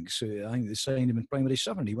Dundee ranks. I think they signed him in primary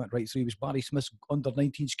 7. He went right through. He was Barry Smith's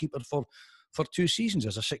under-19s keeper for 2 seasons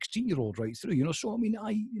as a 16-year-old right through, So, I mean,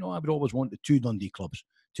 I would always want the 2 Dundee clubs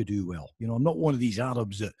to do well. I'm not one of these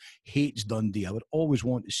Arabs that hates Dundee. I would always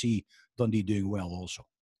want to see Dundee doing well also.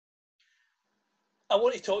 I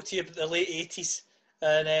want to talk to you about the late 80s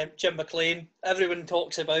and Jim McLean. Everyone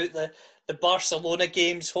talks about the Barcelona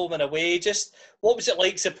games, home and away. Just what was it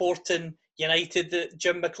like supporting United at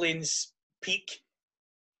Jim McLean's peak?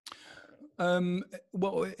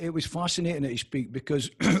 Well, it was fascinating at his peak because,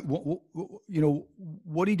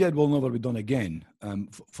 what he did will never be done again,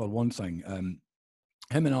 for one thing.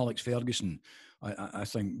 Him and Alex Ferguson, I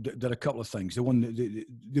think, did a couple of things. The one,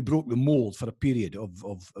 they broke the mould for a period of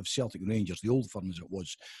Celtic Rangers, the old firm as it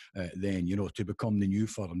was then, to become the new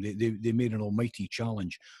firm. They made an almighty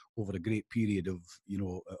challenge over a great period of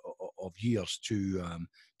years to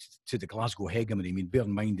the Glasgow hegemony. I mean, bear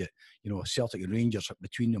in mind that, Celtic and Rangers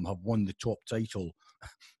between them have won the top title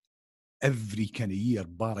every kind of year,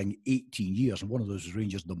 barring 18 years. And one of those is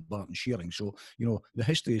Rangers, Dumbarton, Shearing. So, the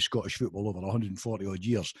history of Scottish football over 140 odd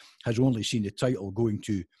years has only seen the title going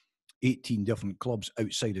to 18 different clubs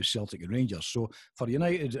outside of Celtic and Rangers. So for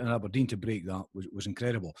United and Aberdeen to break that was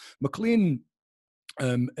incredible. McLean,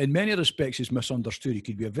 in many respects, is misunderstood. He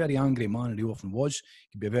could be a very angry man, and he often was.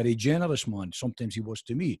 He could be a very generous man. Sometimes he was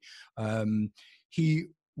to me. He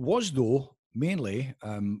was, though, mainly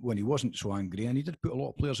when he wasn't so angry, and he did put a lot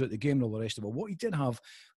of players out the game and all the rest of it. What he did have,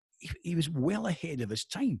 he was well ahead of his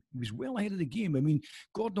time. He was well ahead of the game. I mean,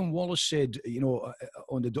 Gordon Wallace said,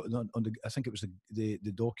 on the I think it was the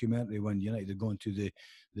documentary when United had gone to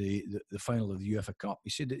the final of the UEFA Cup. He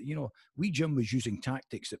said that Jim was using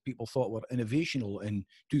tactics that people thought were innovational in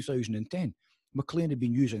 2010. McLean had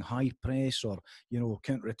been using high press or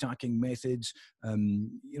counter-attacking methods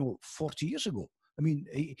 40 years ago. I mean,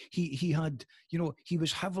 he had, he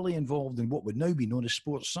was heavily involved in what would now be known as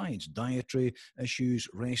sports science, dietary issues,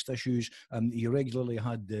 rest issues. He regularly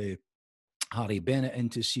had Harry Bennett in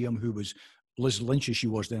to see him, who was Liz Lynch, as she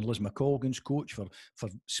was then, Liz McColgan's coach for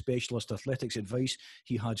specialist athletics advice.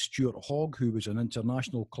 He had Stuart Hogg, who was an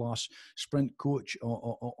international class sprint coach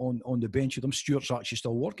on the bench with him. Stuart's actually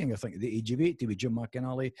still working, I think, at the age of 80 with Jim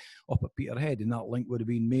McInally up at Peterhead, and that link would have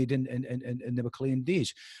been made in the McLean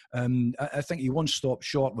days. I think he once stopped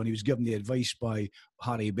short when he was given the advice by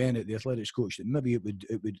Harry Bennett, the athletics coach, that maybe it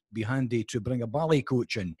would be handy to bring a ballet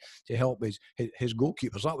coach in to help his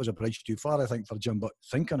goalkeepers. That was a bridge too far, I think, for Jim. But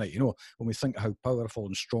think on it, when we think of how powerful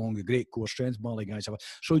and strong the great core strength ballet guys have.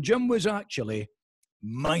 So Jim was actually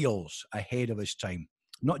miles ahead of his time,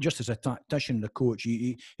 not just as a tactician and a coach.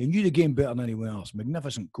 He knew the game better than anyone else.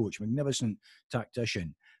 Magnificent coach, magnificent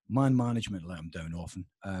tactician. Man management let him down often.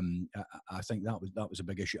 I think that was a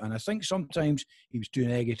big issue. And I think sometimes he was too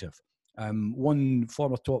negative. One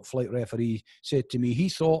former top flight referee said to me, he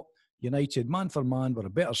thought United, man for man, were a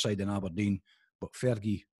better side than Aberdeen, but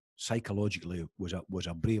Fergie psychologically was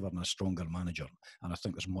a braver and a stronger manager, and I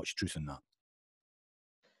think there's much truth in that.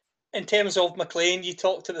 In terms of McLean, you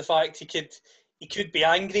talked about the fact he could be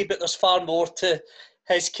angry, but there's far more to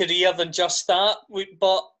his career than just that.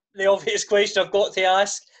 But the obvious question I've got to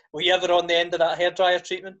ask: were you ever on the end of that hairdryer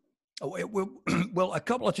treatment? Well, Well, a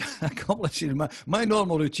couple of times, my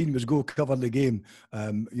normal routine was go cover the game.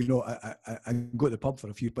 I go to the pub for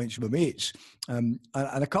a few pints with my mates. And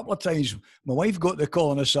a couple of times, my wife got the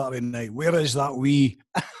call on a Saturday night. Where is that wee?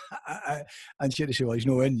 And she'd say, well, he's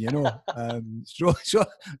no in, so a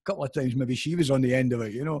couple of times maybe she was on the end of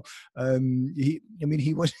it,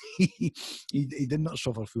 he did not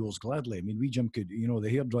suffer fools gladly. I mean, wee Jim could, the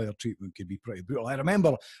hairdryer treatment could be pretty brutal. I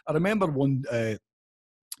remember one.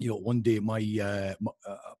 One day my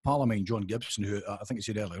pal of mine, John Gibson, who I think I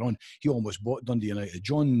said earlier on, he almost bought Dundee United.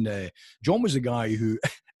 John was the guy who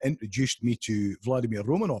introduced me to Vladimir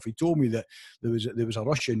Romanov. He told me that there was a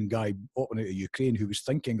Russian guy operating out of Ukraine who was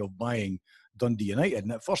thinking of buying Dundee United,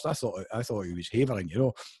 and at first I thought he was havering,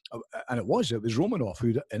 and it was Romanov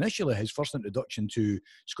who initially, his first introduction to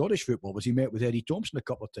Scottish football was he met with Eddie Thompson a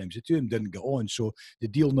couple of times. The two of them didn't get on, so the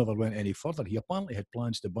deal never went any further. He apparently had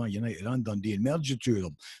plans to buy United and Dundee and merge the two of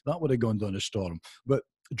them. That would have gone down a storm. But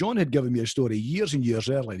John had given me a story years and years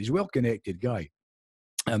earlier. He's a well-connected guy.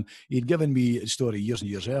 He'd given me a story years and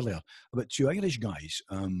years earlier about two Irish guys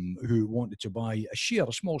who wanted to buy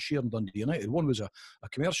a small share in Dundee United. One was a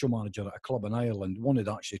commercial manager at a club in Ireland. One had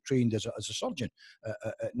actually trained as a surgeon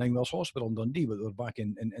at Ninewells Hospital in Dundee, but they were back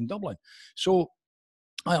in Dublin. So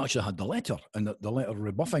I actually had the letter, and the letter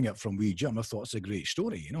rebuffing it from wee Jim. I thought it's a great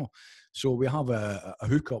story, So we have a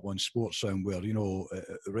hookup on Sports Sound where,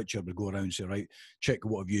 Richard would go around and say, right, check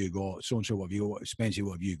what have you got, so-and-so what have you got, Spency,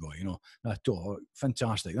 what have you got, I thought,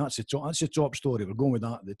 fantastic. That's the top story. We're going with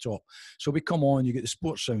that at the top. So we come on, you get the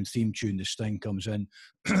Sports Sound theme tune, the Sting comes in,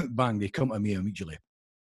 bang, they come to me immediately.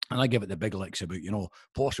 And I give it the big licks about,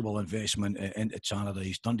 possible investment into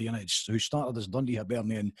Tannadice. Dundee United, who started as Dundee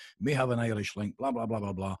Hibernian, may have an Irish link, blah, blah, blah,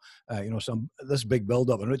 blah, blah. This big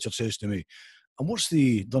build-up. And Richard says to me, and what's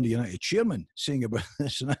the Dundee United chairman saying about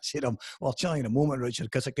this? And I said, I'll tell you in a moment, Richard,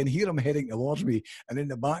 because I can hear him heading towards me. And in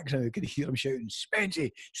the background, I can hear him shouting,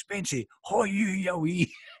 Spency, ho you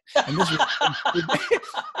wee. And this was,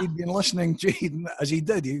 he'd been listening to, as he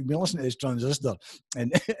did, he'd been listening to his transistor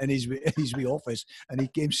in his wee office, and he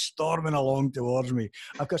came storming along towards me.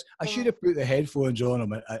 Of course, I should have put the headphones on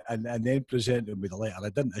him and then presented him with the letter. I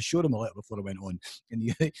didn't. I showed him a letter before I went on, and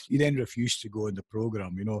he then refused to go in the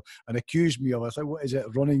programme, and accused me of, I think, what is it,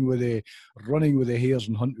 running with the hares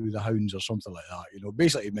and hunting with the hounds or something like that.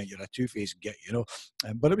 Basically it meant you're a two-faced git,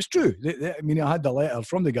 but it was true. I had the letter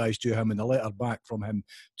from the guys to him and the letter back from him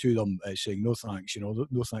to them saying no thanks,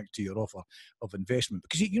 no thanks to your offer of investment,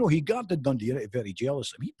 because he guarded Dundee United very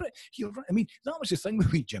jealously. That was the thing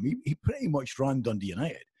with me, Jim. He pretty much ran Dundee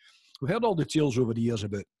United. We've heard all the tales over the years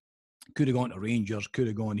about could have gone to Rangers, could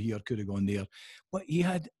have gone here, could have gone there, but he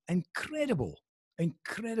had incredible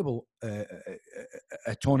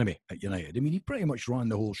autonomy at United. He pretty much ran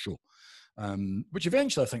the whole show, which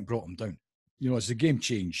eventually I think brought him down. As the game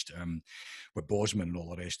changed with Bosman and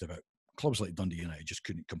all the rest of it, clubs like Dundee United just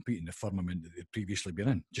couldn't compete in the firmament that they'd previously been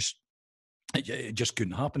in. It just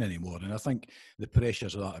couldn't happen anymore. And I think the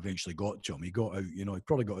pressures of that eventually got to him. He got out, he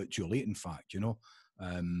probably got out too late, in fact,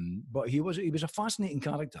 But he was a fascinating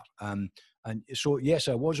character. And so, yes,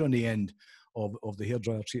 I was on the end of the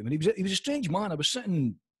hairdryer treatment. He was a strange man. I was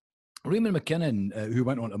sitting, Raymond McKinnon, who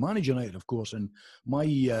went on to manage United, of course, and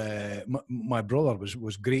my brother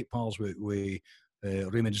was great pals with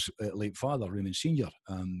Raymond's late father, Raymond Senior,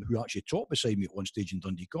 who actually taught beside me at one stage in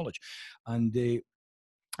Dundee College. And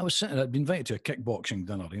I was sitting, I'd been invited to a kickboxing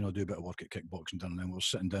dinner, do a bit of work at kickboxing dinner, and then we were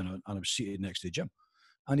sitting down and I was seated next to Jim.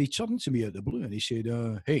 And he turned to me out of the blue and he said,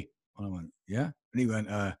 hey. And I went, yeah? And he went,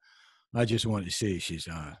 I just wanted to say,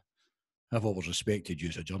 I've always respected you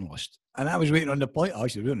as a journalist. And I was waiting on the punch. I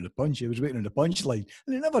was waiting on the punchline,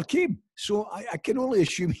 and it never came. So I can only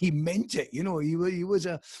assume he meant it. He was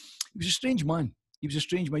a strange man. He was a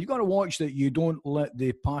strange man. You've got to watch that you don't let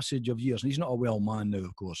the passage of years, and he's not a well man now,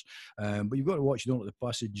 of course, but you've got to watch you don't let the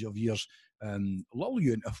passage of years lull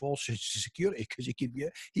you into false security, because he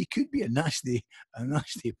could be a nasty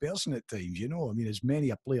person at times, as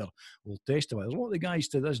many a player will testify. There's a lot of guys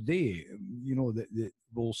to this day, that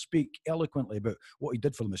will speak eloquently about what he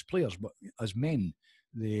did for them as players, but as men,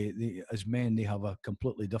 they have a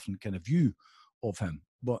completely different kind of view of him.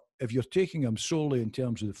 But if you're taking him solely in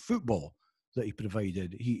terms of the football that he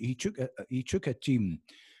provided, he took a team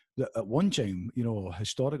that at one time,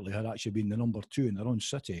 historically had actually been the number 2 in their own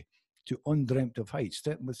city to undreamt of heights,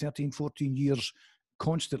 with 13, 14 years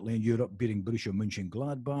constantly in Europe, beating Borussia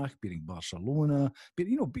Mönchengladbach, beating Barcelona,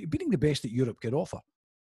 beating the best that Europe could offer.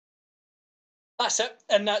 That's it.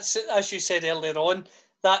 And that's, as you said earlier on,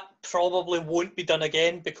 that probably won't be done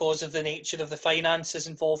again because of the nature of the finances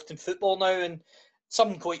involved in football now, and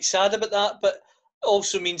something quite sad about that. But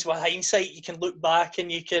also means with hindsight you can look back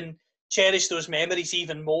and you can cherish those memories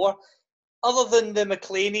even more. Other than the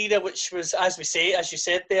McLean era, which was, as you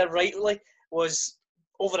said there rightly, was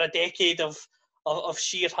over a decade of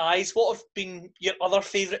sheer highs, what have been your other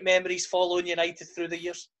favourite memories following United through the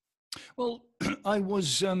years? Well, I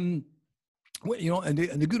was, well, you know, in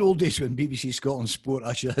the good old days when BBC Scotland Sport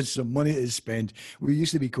actually had some money to spend, we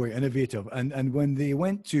used to be quite innovative. And when they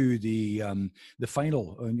went to the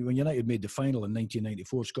final, when United made the final in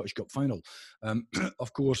 1994 Scottish Cup final,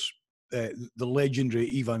 of course, the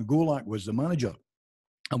legendary Ivan Golak was the manager.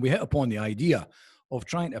 And we hit upon the idea of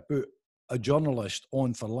trying to put a journalist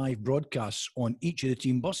on for live broadcasts on each of the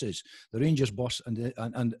team buses, the Rangers bus and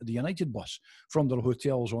the United bus, from their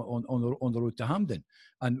hotels on the road to Hampden.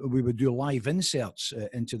 And we would do live inserts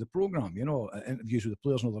into the programme, you know, interviews with the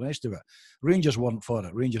players and all the rest of it. Rangers weren't for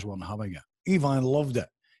it. Rangers weren't having it. Ivan loved it.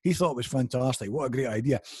 He thought it was fantastic. What a great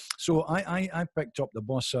idea. So I picked up the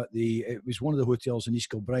bus at it was one of the hotels in East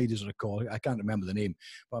Kilbride, as I recall. I can't remember the name,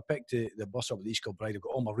 but I picked the bus up at East Kilbride. I've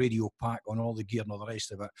got all my radio pack on, all the gear and all the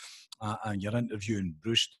rest of it. And you're interviewing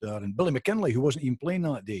Brewster and Billy McKinlay, who wasn't even playing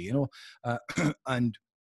that day, you know. And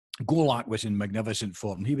Golak was in magnificent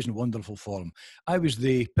form. He was in wonderful form. I was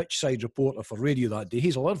the pitch side reporter for radio that day.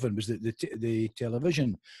 Hazel Irvine was the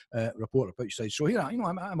television reporter pitch side. So here, you know,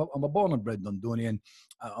 I'm a born and bred Dundonian.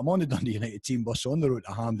 I'm on the Dundee United team bus on the road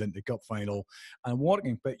to Hampden, the cup final, and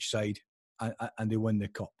working pitch side, and they win the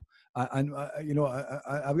cup. You know,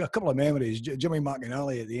 I've got a couple of memories. Jimmy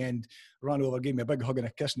McInally at the end ran over, gave me a big hug and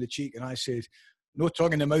a kiss on the cheek, and I said, "No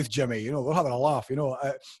tongue in the mouth, Jimmy. You know, we're having a laugh, you know."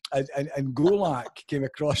 And Golak came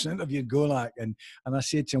across and interviewed Golak, and I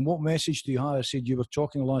said to him, "What message do you have?" I said, "You were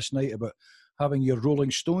talking last night about having your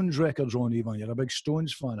Rolling Stones records on, Ivan. You're a big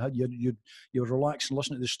Stones fan. You were relaxing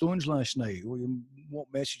listening to the Stones last night.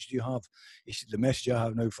 What message do you have?" He said, "The message I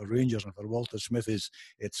have now for Rangers and for Walter Smith is,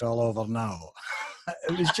 it's all over now."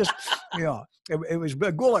 It was just, you know, it was,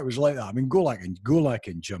 but Golak was like that. I mean, Golak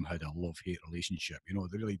and Jim had a love-hate relationship, you know,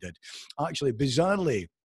 they really did. Actually, bizarrely,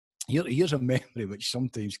 here's a memory which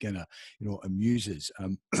sometimes kind of, you know, amuses.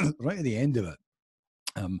 Right at the end of it,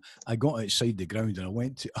 I got outside the ground and I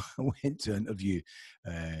went to interview,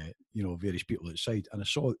 you know, various people outside, and I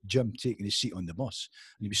saw Jim taking his seat on the bus,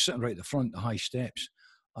 and he was sitting right at the front, the high steps,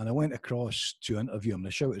 and I went across to interview him, and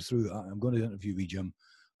I shouted through, "I'm going to interview with Jim."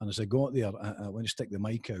 And as I got there, I went to stick the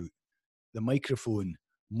mic out. The microphone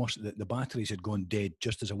the batteries had gone dead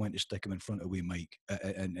just as I went to stick him in front of wee Mike,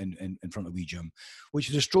 in front of wee Jim, which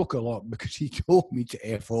is a stroke of luck because he told me to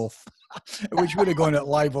F off, which would have gone out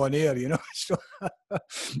live on air, you know. So,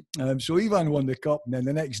 so Ivan won the cup, and then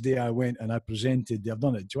the next day I went and I presented. I've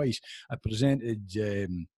done it twice. I presented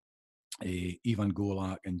Ivan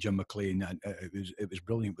Golak and Jim McLean, and it was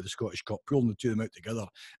brilliant with the Scottish Cup, pulling the two of them out together.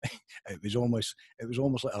 It was almost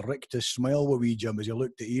like a rictus smile with wee Jim as he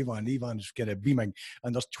looked at Ivan. Ivan's kind of beaming,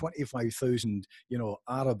 and there's 25,000, you know,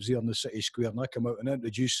 Arabs here in the city square, and I come out and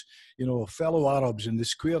introduce, you know, fellow Arabs, and the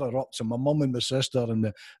square erupts, and my mum and my sister and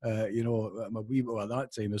the, you know, my wee boy at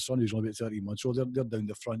that time, his son who's only about 13 months old, they're down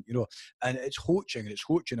the front, you know, and it's hoaching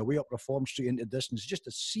away up Reform Street into the distance, just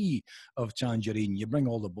a sea of tangerine. You bring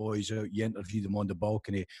all the boys out, you interview them on the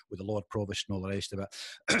balcony with the Lord Provost and all the rest of it.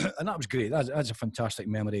 And that was great. That's a fantastic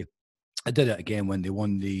memory. I did it again when they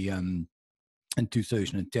won the in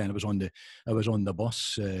 2010. I was on the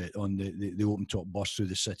bus, on the open top bus through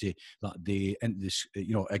the city that day, into this,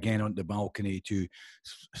 you know, again on the balcony to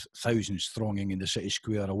thousands thronging in the city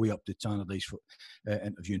square, away up to Tannadice for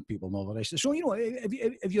interviewing people and all the rest. So, you know,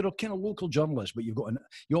 if you're a kind of local journalist, but you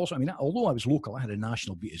also, I mean, although I was local, I had a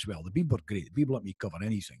national beat as well. The people were great. The people let me cover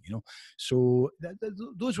anything, you know. So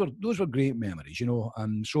those were great memories, you know.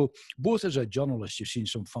 So both as a journalist, you've seen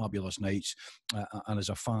some fabulous nights, and as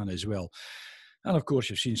a fan as well. And of course,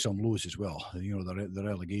 you've seen some lows as well. You know, the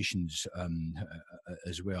relegations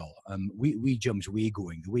as well. We Jim's way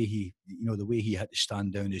going, the way he had to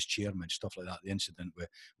stand down as chairman, stuff like that. The incident with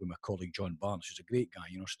my colleague John Barnes, who's a great guy,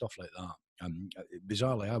 you know, stuff like that.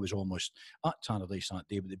 Bizarrely, I was almost at Tannadice that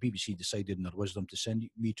day, but the BBC decided in their wisdom to send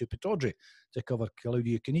me to Pittodrie to cover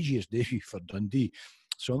Claudio Canigia's debut for Dundee.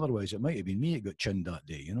 So otherwise, it might have been me that got chinned that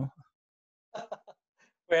day, you know.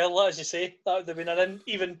 Well, as you say, that would have been an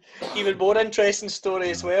even more interesting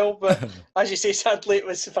story as well. But as you say, sadly, it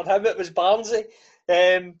was for him. It was Barnsley.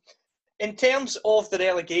 In terms of the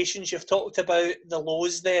relegations, you've talked about the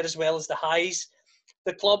lows there as well as the highs.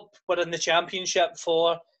 The club were in the Championship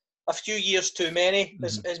for a few years too many,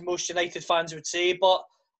 as most United fans would say. But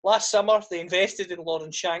last summer, they invested in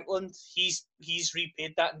Lawrence Shankland. He's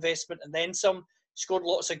repaid that investment and then some. Scored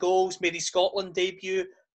lots of goals, made his Scotland debut.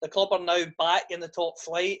 The club are now back in the top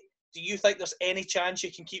flight. Do you think there's any chance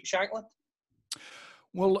you can keep Shankland?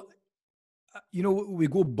 Well, you know, we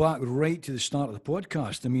go back right to the start of the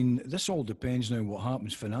podcast. I mean, this all depends now on what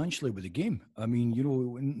happens financially with the game. I mean, you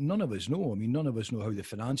know, none of us know. I mean, none of us know how the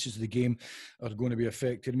finances of the game are going to be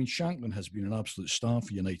affected. I mean, Shankland has been an absolute star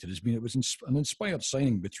for United. It was an inspired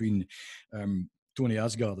signing between Tony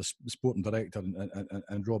Asgard, the sporting director,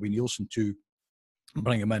 and Robbie Nielsen to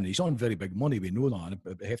bring him in. He's on very big money, we know that,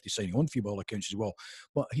 and a hefty signing on fee by all accounts as well.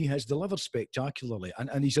 But he has delivered spectacularly,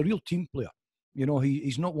 and he's a real team player. You know,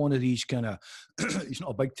 he's not one of these kind of, he's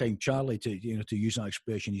not a big time Charlie to use that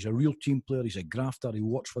expression. He's a real team player. He's a grafter. He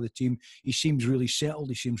works for the team. He seems really settled.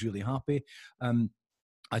 He seems really happy.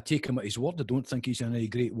 I take him at his word. I don't think he's in any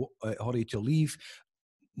great hurry to leave.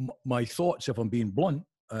 My thoughts, if I'm being blunt,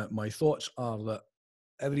 my thoughts are that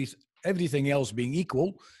everything else being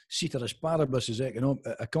equal, ceteris paribus, as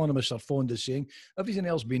economists are fond of saying, everything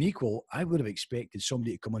else being equal, I would have expected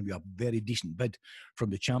somebody to come in with a very decent bid from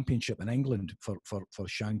the Championship in England for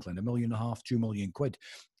Shankland, £1.5 million, £2 million.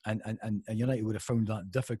 And United would have found that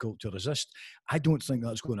difficult to resist. I don't think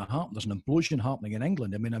that's going to happen. There's an implosion happening in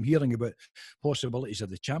England. I mean, I'm hearing about possibilities of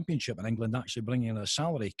the Championship in England actually bringing in a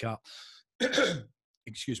salary cap.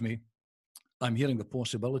 Excuse me. I'm hearing the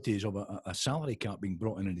possibilities of a salary cap being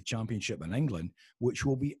brought in the Championship in England, which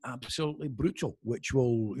will be absolutely brutal, which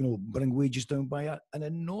will, you know, bring wages down by an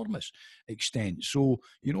enormous extent. So,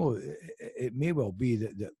 you know, it may well be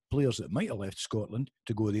that players that might have left Scotland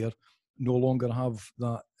to go there no longer have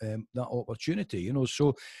that opportunity, you know.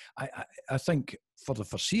 So I think for the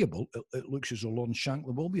foreseeable, it looks as though Lawrence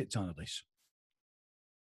Shankland will be at Tannadice.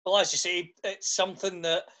 Well, as you say, it's something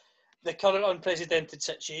that the current unprecedented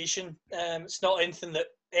situation, it's not anything that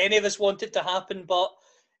any of us wanted to happen, but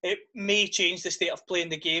it may change the state of play in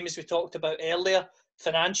the game, as we talked about earlier,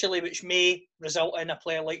 financially, which may result in a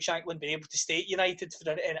player like Shankland being able to stay at United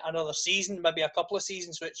for another season, maybe a couple of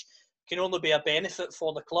seasons, which can only be a benefit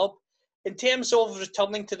for the club. In terms of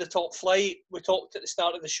returning to the top flight, we talked at the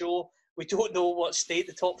start of the show, we don't know what state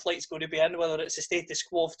the top flight's going to be in, whether it's a status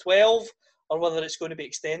quo of 12 or whether it's going to be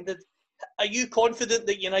extended. Are you confident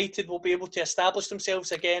that United will be able to establish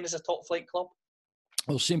themselves again as a top flight club?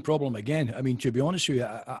 Well, same problem again. I mean, to be honest with you,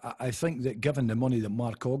 I think that given the money that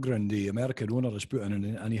Mark Ogren, the American owner, has put in,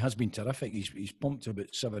 and he has been terrific, he's pumped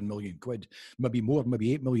about £7 million, maybe more,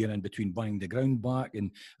 maybe £8 million in between buying the ground back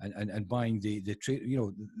and buying the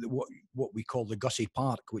what we call the Gussie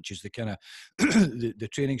Park, which is the kind of the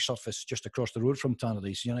training surface just across the road from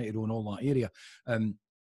Tannadice. United own all that area.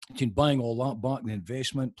 Between buying all that back, the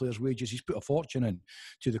investment, players' wages, he's put a fortune in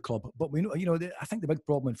to the club. But we know, you know, I think the big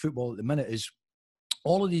problem in football at the minute is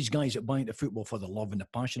all of these guys that buy into football for the love and the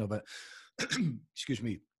passion of it. Excuse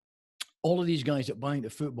me. All of these guys that buy into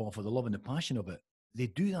football for the love and the passion of it, they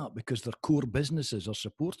do that because their core businesses are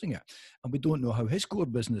supporting it. And we don't know how his core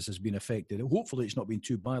business has been affected. Hopefully it's not been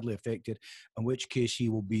too badly affected, in which case he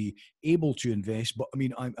will be able to invest. But I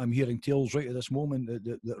mean, I'm hearing tales right at this moment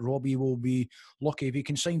that Robbie will be lucky if he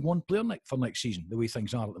can sign one player for next season, the way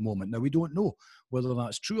things are at the moment. Now, we don't know whether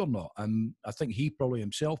that's true or not. I think he probably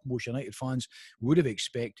himself, most United fans, would have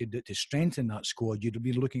expected that to strengthen that squad, you'd have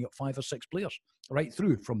been looking at 5 or 6 players right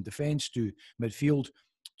through, from defence to midfield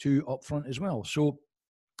to up front as well. So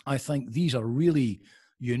I think these are really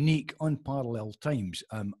unique, unparalleled times.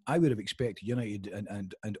 I would have expected United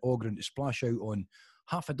and Ogren to splash out on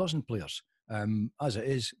half a dozen players. As it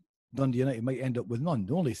is, Dundee United might end up with none.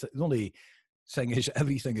 The only thing is,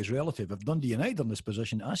 everything is relative. If Dundee United are in this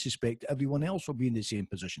position, I suspect everyone else will be in the same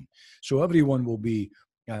position. So everyone will be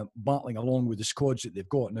battling along with the squads that they've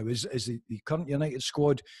got. Now, is the current United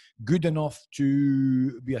squad good enough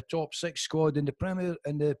to be a top 6 squad in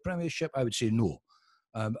the Premiership? I would say no.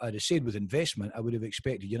 I'd have said with investment, I would have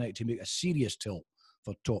expected United to make a serious tilt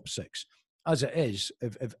for top 6. As it is,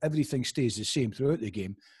 if everything stays the same throughout the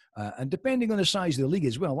game, and depending on the size of the league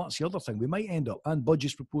as well, that's the other thing. We might end up, and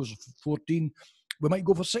budget's proposal for 14, we might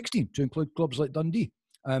go for 16 to include clubs like Dundee.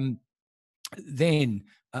 Then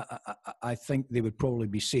I think they would probably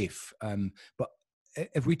be safe. But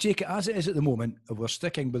if we take it as it is at the moment, if we're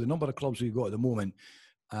sticking with the number of clubs we've got at the moment,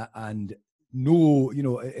 and no, you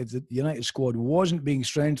know, if the United squad wasn't being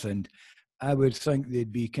strengthened, I would think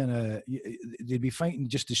they'd be fighting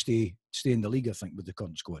just to stay in the league, I think, with the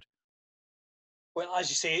current squad. Well, as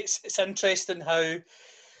you say, it's interesting how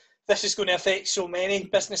this is going to affect so many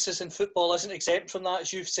businesses, and football isn't exempt from that,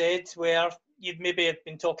 as you've said, where you'd maybe have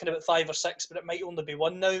been talking about 5 or 6, but it might only be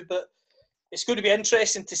 1 now. But it's going to be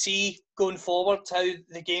interesting to see going forward how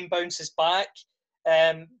the game bounces back,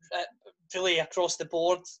 really across the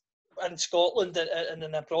board in Scotland and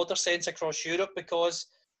in a broader sense across Europe, because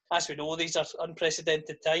as we know, these are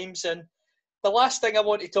unprecedented times. And the last thing I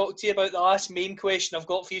want to talk to you about, the last main question I've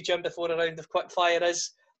got for you, Jim, before a round of quickfire,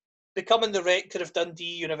 is becoming the rector of Dundee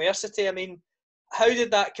University. I mean, how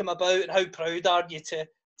did that come about, and how proud are you to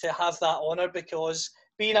have that honour? Because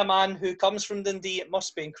being a man who comes from Dundee, it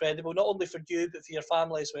must be incredible, not only for you, but for your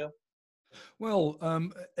family as well. Well,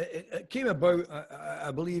 it came about,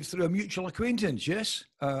 I believe, through a mutual acquaintance. Yes,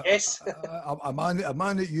 Yes. a man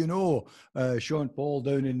that you know, Sean Paul,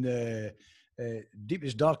 down in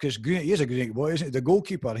deepest, darkest green. He is a Greek boy, isn't he? The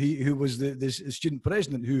goalkeeper. Who was the student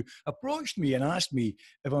president, who approached me and asked me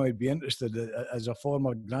if I would be interested as a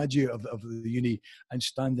former graduate of the uni and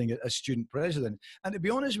standing as student president. And to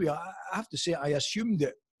be honest with you, I have to say, I assumed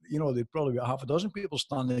that, you know, there'd probably be a half a dozen people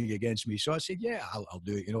standing against me. So I said, yeah, I'll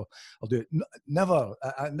do it, you know, I'll do it. Never,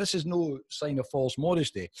 and this is no sign of false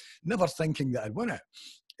modesty, never thinking that I'd win it.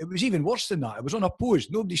 It was even worse than that. It was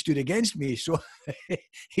unopposed. Nobody stood against me. So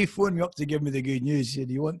he phoned me up to give me the good news. He said,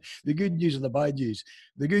 you want the good news or the bad news?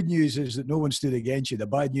 The good news is that no one stood against you. The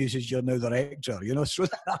bad news is you're now the rector, you know. So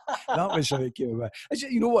that was how it came about.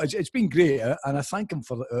 You know what? It's been great. And I thank him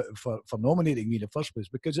for nominating me in the first place,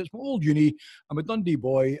 because it's my old uni. I'm a Dundee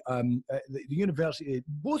boy. The university,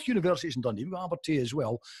 both universities in Dundee, we've got Abertay as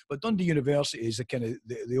well, but Dundee University is the kind of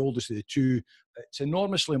the oldest of the two. It's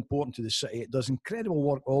enormously important to the city. It does incredible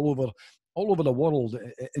work all over the world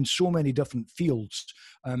in so many different fields.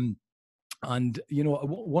 And, you know,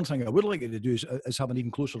 one thing I would like to do is have an even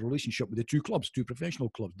closer relationship with the two clubs, two professional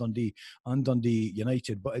clubs, Dundee and Dundee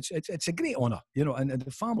United. But it's a great honour, you know, and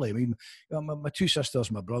the family. I mean, my two sisters,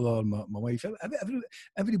 my brother, my wife,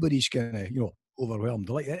 everybody's kind of, you know, overwhelmed.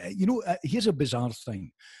 Like, you know, here's a bizarre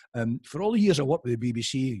thing. For all the years I worked with the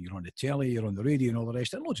BBC, you're on the telly, you're on the radio and all the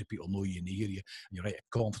rest, and loads of people know you and they hear you, and you write a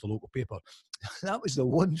column for the local paper. That was the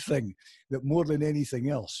one thing that, more than anything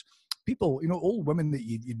else, people, you know, old women that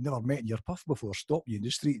you'd never met in your puff before, stop you in the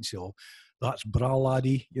street and say, oh, that's bra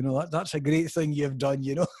laddie, you know, that's a great thing you've done,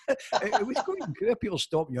 you know. It was quite great. People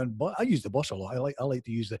stop you on, but I use the bus a lot. I like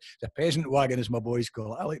to use the peasant wagon, as my boys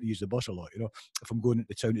call it. I like to use the bus a lot, you know. If I'm going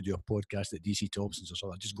into town to do a podcast at DC Thompson's or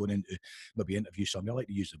something, just going in to maybe interview somebody, I like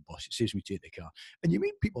to use the bus. It saves me taking the car. And you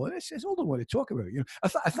meet people, and it's all I want to talk about, you know.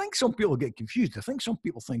 I think some people get confused. I think some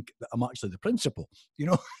people think that I'm actually the principal, you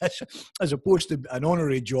know, as opposed to an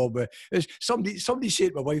honorary job. Somebody said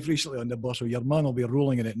to my wife recently on the bus, well, your man will be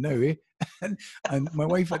rolling in it now, eh? And my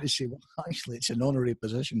wife had to say, well, actually, it's an honorary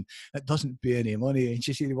position. It doesn't pay any money. And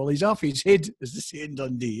she said, well, he's off his head, as they say in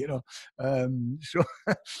Dundee, you know. So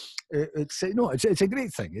it's a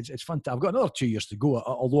great thing. It's fantastic. I've got another 2 years to go,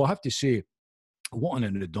 although I have to say, what an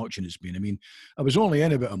introduction it's been. I mean, I was only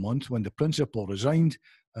in about a month when the principal resigned.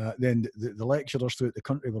 Then the lecturers throughout the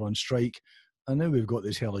country were on strike. And now we've got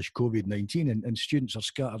this hellish COVID-19 and students are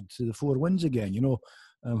scattered to the four winds again, you know,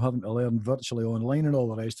 having to learn virtually online and all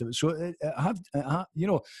the rest of it. So, you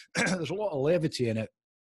know, there's a lot of levity in it,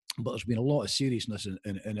 but there's been a lot of seriousness in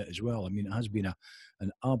it as well. I mean, it has been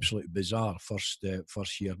an absolute bizarre first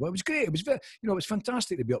year. But it was great. It was it was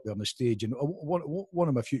fantastic to be up there on the stage. And one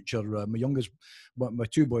of my future, my youngest, my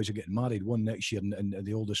two boys are getting married. One next year, and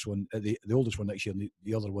the oldest one, the oldest one next year, and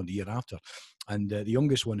the other one the year after. And the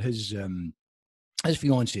youngest one, his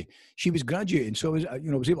fiancée, she was graduating, so I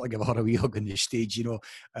was able to give her a wee hug on the stage, you know,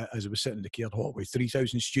 as I was sitting in the Caird Hall with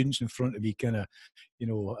 3,000 students in front of me, kind of, you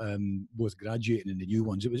know, both graduating and the new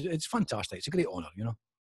ones. It's fantastic. It's a great honour, you know.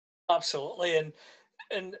 Absolutely,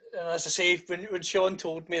 and as I say, when Sean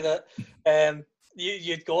told me that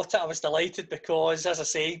you'd got it, I was delighted because, as I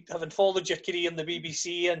say, having followed your career in the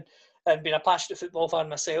BBC and being a passionate football fan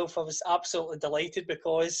myself, I was absolutely delighted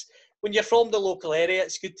because when you're from the local area,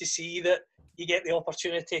 it's good to see that you get the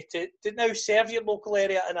opportunity to now serve your local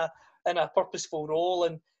area in a purposeful role.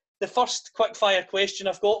 And the first quickfire question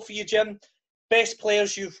I've got for you, Jim, best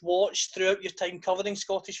players you've watched throughout your time covering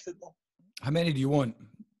Scottish football? How many do you want?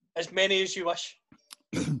 As many as you wish.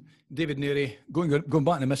 David Narey, going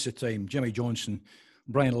back in the midst of time, Jimmy Johnson,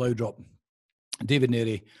 Brian Laudrup, David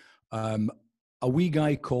Narey, a wee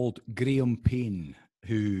guy called Graham Payne,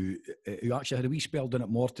 who actually had a wee spell down at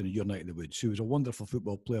Morton at United of the Woods, who was a wonderful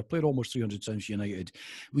football player, played almost 300 times for United.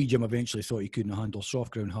 Wee Jim eventually thought he couldn't handle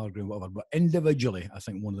soft ground, hard ground, whatever, but individually, I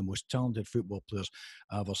think one of the most talented football players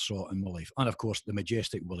I ever saw in my life. And of course, the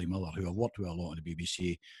majestic Willie Miller, who I worked with a lot on the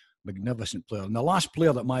BBC, magnificent player. And the last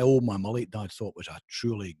player that my old man, my late dad, thought was a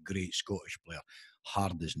truly great Scottish player,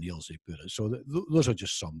 hard as nails, he put it. So those are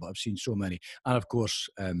just some, but I've seen so many. And of course,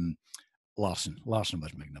 Larson was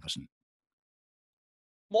magnificent.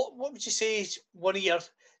 What would you say is one of your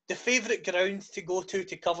the favourite ground to go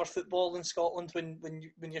to cover football in Scotland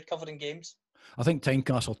when you're covering games? I think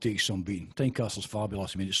Tynecastle takes some beating. Tynecastle's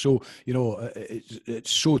fabulous. I mean, it's so, you know,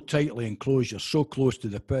 it's so tightly enclosed. You're so close to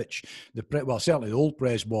the pitch. Well, certainly the old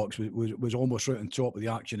press box was almost right on top of the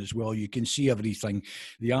action as well. You can see everything.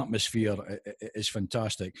 The atmosphere is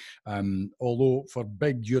fantastic. Although for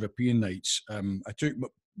big European nights, I took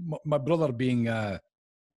my brother being a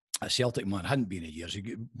Celtic man, hadn't been in years. He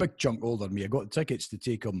got a big chunk older than me. I got tickets to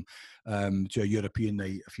take him to a European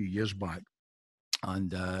night a few years back.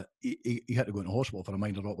 And he had to go into hospital for a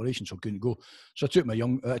minor operation, so couldn't go. So I took my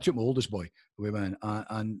oldest boy. We went,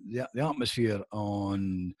 and the atmosphere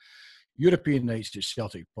on European nights at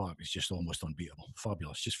Celtic Park is just almost unbeatable.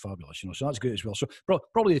 Fabulous, just fabulous. You know, so that's great as well. So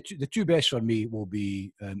probably the two best for me will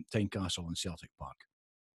be Tynecastle and Celtic Park.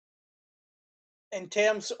 In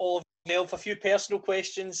terms of a few personal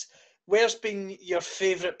questions, where's been your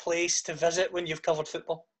favourite place to visit when you've covered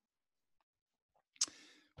football?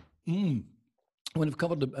 When I've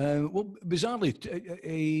covered well, bizarrely,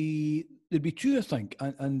 there'd be two, I think,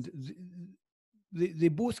 and they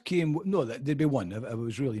both came. No, there'd be one. I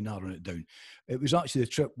was really narrowing it down. It was actually the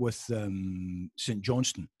trip with St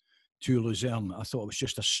Johnstone to Luzerne. I thought it was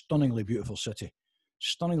just a stunningly beautiful city.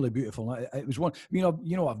 Stunningly beautiful. It was one. You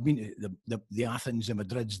know, I've been to the Athens, the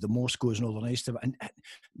Madrids, the Moscows, and all the rest of it, and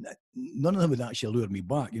none of them would actually lure me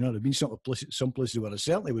back. You know, there've been some places where I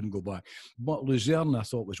certainly wouldn't go back. But Luzerne, I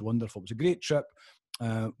thought was wonderful. It was a great trip,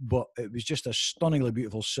 but it was just a stunningly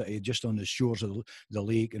beautiful city, just on the shores of the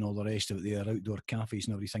lake and all the rest of it. There, outdoor cafes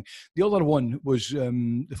and everything. The other one was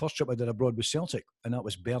the first trip I did abroad was Celtic, and that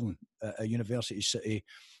was Bern, a university city.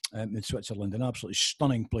 In Switzerland, an absolutely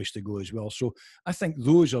stunning place to go as well. So I think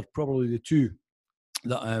those are probably the two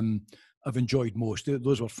that I've enjoyed most.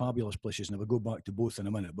 Those were fabulous places, and I would go back to both in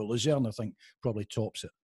a minute. But Luzerne, I think, probably tops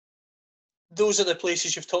it. Those are the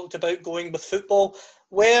places you've talked about going with football.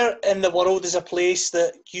 Where in the world is a place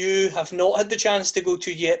that you have not had the chance to go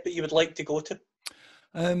to yet, but you would like to go to?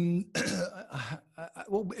 Well,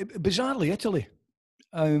 bizarrely, Italy.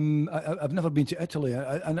 I've never been to Italy,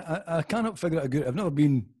 and I cannot figure out. I've never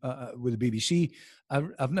been with the BBC.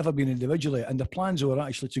 I've never been individually, and the plans were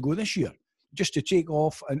actually to go this year, just to take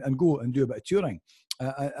off and go and do a bit of touring.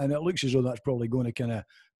 And it looks as though that's probably going to kind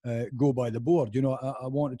of go by the board. You know, I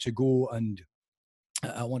wanted to go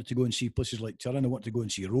and see places like Turin. I wanted to go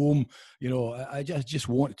and see Rome. You know, I just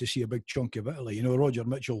wanted to see a big chunk of Italy. You know, Roger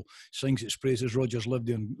Mitchell sings its praises. Roger's lived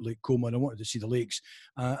in Lake Como, and I wanted to see the lakes.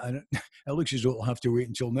 And it looks as though it'll have to wait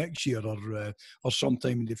until next year or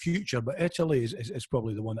sometime in the future. But Italy is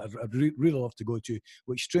probably the one that I'd really love to go to,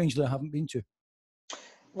 which strangely I haven't been to.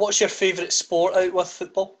 What's your favourite sport out with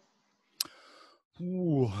football?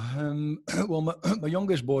 Well, my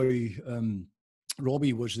youngest boy,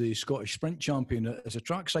 Robbie, was the Scottish sprint champion as a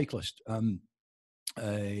track cyclist.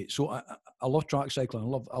 So I love track cycling.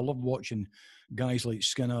 I love watching guys like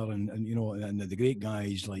Skinner and you know, and the great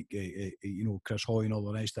guys like you know, Chris Hoy and all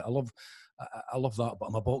the rest of it. I love that, but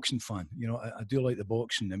I'm a boxing fan. You know, I do like the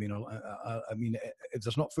boxing. I mean, I mean, if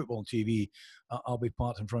there's not football on TV, I'll be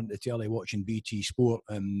part in front of the telly watching BT Sport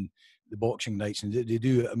and the boxing nights, and they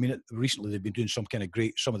do. I mean, recently they've been doing some of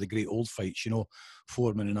the great old fights. You know,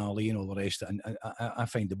 Foreman and Ali and all the rest of it. And I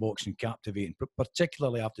find the boxing captivating,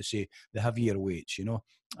 particularly I have to say the heavier weights. You know.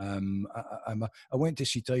 I went to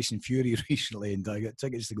see Tyson Fury recently, and I got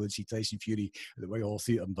tickets to go and see Tyson Fury at the Whitehall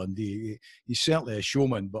Theatre in Dundee. He's certainly a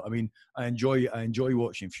showman, but I mean, I enjoy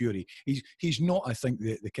watching Fury. He's not, I think,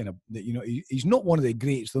 the kind of, you know, he's not one of the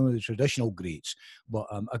greats, one of the traditional greats, but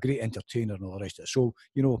a great entertainer and all the rest of it. So,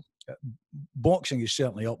 you know, boxing is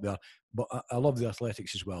certainly up there, but I love the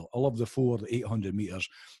athletics as well. I love the 400, the 800 metres,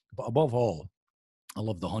 but above all, I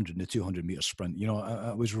love the 100 and the 200 metre sprint. You know,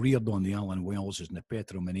 I was reared on the Alan Wellses and the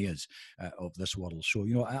Petro Menezes of this world. So,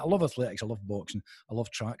 you know, I love athletics, I love boxing, I love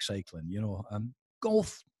track cycling. You know,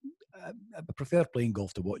 golf, I prefer playing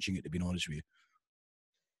golf to watching it, to be honest with you.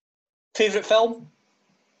 Favourite film?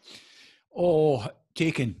 Oh,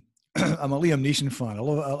 Taken. I'm a Liam Neeson fan. I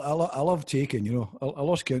love Taken. You know, I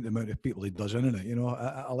lost count the amount of people he does in it. You know,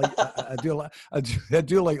 I do like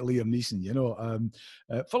Liam Neeson. You know,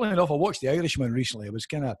 funnily enough, I watched The Irishman recently. I was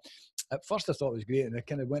kind of, at first I thought it was great, and I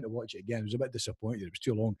kind of went to watch it again. I was a bit disappointed; it was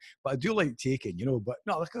too long. But I do like Taken. You know, but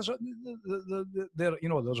no, because there, you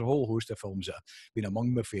know, there's a whole host of films that have been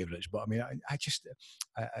among my favourites. But I mean,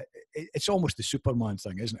 it's almost the Superman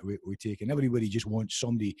thing, isn't it? We Taken. Everybody just wants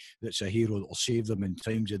somebody that's a hero that will save them in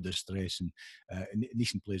times of distress, and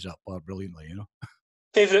Neeson plays that part brilliantly, you know.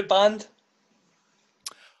 Favourite band?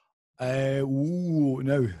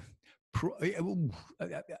 Now,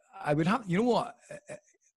 I would have, you know what,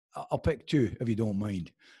 I'll pick two if you don't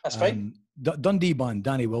mind. That's fine. Dundee band,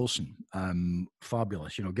 Danny Wilson,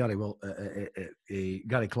 fabulous. You know, Gary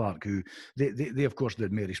Clark, who they of course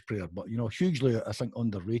did Mary's Prayer, but you know, hugely I think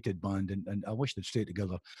underrated band, and I wish they'd stayed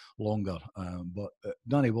together longer. But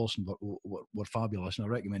Danny Wilson were fabulous, and I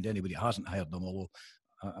recommend anybody who hasn't heard them, although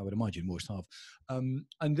I would imagine most have. And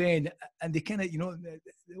they kind of, you know,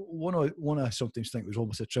 one I sometimes think was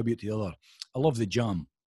almost a tribute to the other. I love the Jam,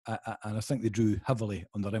 and I think they drew heavily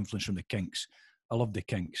on their influence from the Kinks. I love the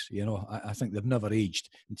Kinks, you know. I think they've never aged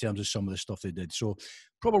in terms of some of the stuff they did. So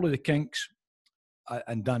probably the Kinks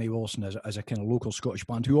and Danny Wilson as a kind of local Scottish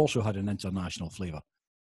band who also had an international flavour.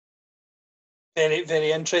 Very,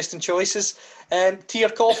 very interesting choices. Tea or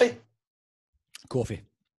coffee? Coffee.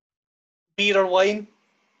 Beer or wine?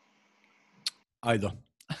 Either.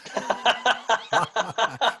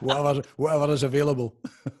 whatever is available.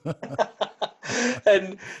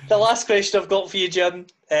 And the last question I've got for you, Jim,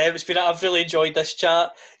 I've really enjoyed this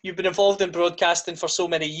chat. You've been involved in broadcasting for so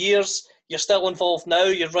many years. You're still involved now.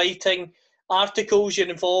 You're writing articles. You're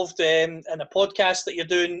involved in a podcast that you're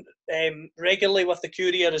doing regularly with the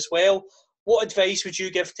Courier as well. What advice would you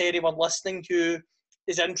give to anyone listening who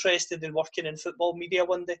is interested in working in football media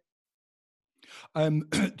one day?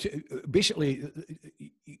 Basically,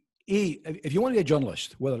 if you want to be a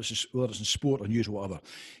journalist, whether it's in sport or news or whatever,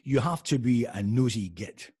 you have to be a nosy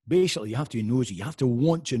git. Basically, you have to be nosy. You have to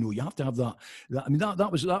want to know. You have to have that. I mean,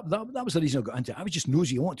 that was the reason I got into it. I was just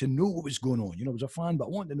nosy. I wanted to know what was going on. You know, I was a fan, but I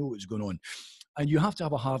wanted to know what was going on. And you have to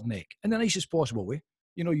have a hard neck in the nicest possible way.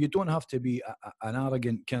 You know, you don't have to be an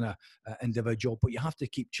arrogant kind of individual, but you have to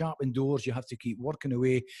keep chapping doors. You have to keep working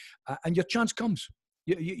away, and your chance comes.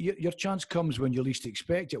 Your chance comes when you least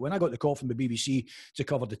expect it. When I got the call from the BBC to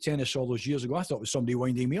cover the tennis all those years ago, I thought it was somebody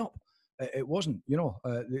winding me up. It wasn't, you know.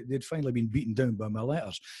 They'd finally been beaten down by my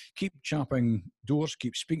letters. Keep chapping doors,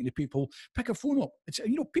 keep speaking to people, pick a phone up. It's,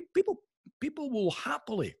 you know, people will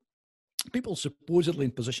happily. People supposedly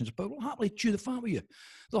in positions of power will happily chew the fat with you.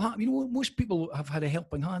 You know, most people have had a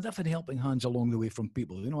helping hand. I've had helping hands along the way from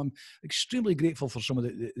people. You know, I'm extremely grateful for some of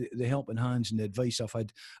the helping hands and the advice I've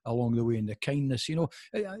had along the way and the kindness. You know,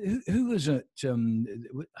 who was it? I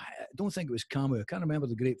don't think it was Camus. I can't remember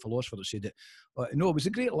the great philosopher that said it. No, it was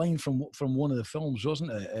a great line from one of the films,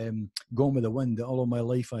 wasn't it? Gone with the Wind. All of my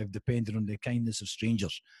life I've depended on the kindness of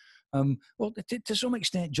strangers. Well, to some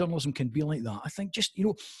extent, journalism can be like that. I think just, you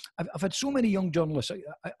know, I've had so many young journalists.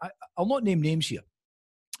 I'll not name names here,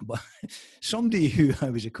 but somebody who I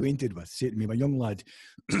was acquainted with said to me, my young lad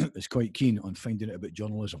is quite keen on finding out about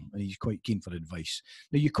journalism, and he's quite keen for advice.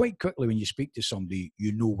 Now, you quite quickly, when you speak to somebody,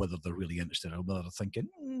 you know whether they're really interested or whether they're thinking,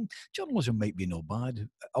 journalism might be no bad,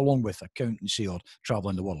 along with accountancy or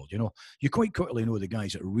travelling the world, you know. You quite quickly know the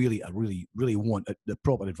guys that really want the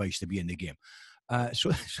proper advice to be in the game.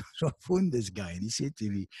 So I phoned this guy and he said to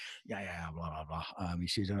me, yeah, blah, blah, blah. He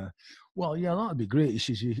says, well, yeah, that'd be great. He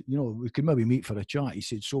says, you know, we could maybe meet for a chat. He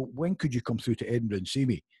said, so when could you come through to Edinburgh and see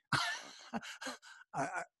me?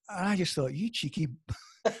 I just thought, you cheeky,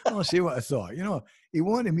 I'll say what I thought. You know, he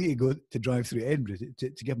wanted me to drive through Edinburgh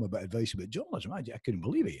to give him a bit of advice about journalism. I couldn't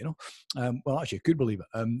believe it, you know. Well, actually, I could believe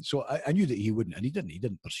it. So I knew that he wouldn't, and he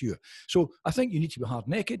didn't pursue it. So I think you need to be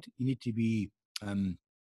hard-necked. You need to be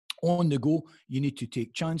on the go. You need to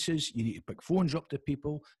take chances. You need to pick phones up to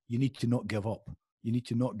people. You need to not give up. You need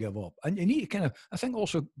to not give up. And you need to kind of, I think,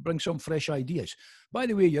 also bring some fresh ideas. By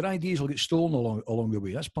the way, your ideas will get stolen along the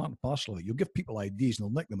way. That's part and parcel of it. You'll give people ideas and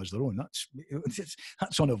they'll nick them as their own.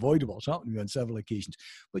 That's unavoidable. It's happened to me on several occasions.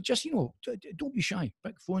 But just, you know, don't be shy.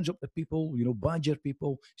 Pick phones up to people, you know, badger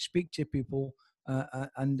people, speak to people,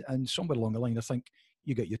 and somewhere along the line, I think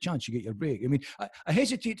you get your chance, you get your break. I mean, I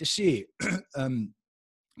hesitate to say,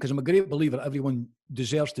 because I'm a great believer everyone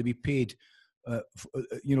deserves to be paid,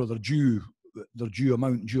 you know, their due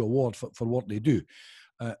amount, due award for what they do.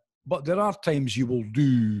 But there are times you will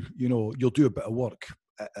do, you know, you'll do a bit of work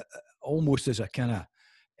almost as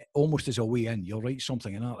a way in. You'll write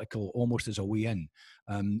something, an article, almost as a way in.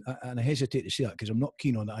 And I hesitate to say that because I'm not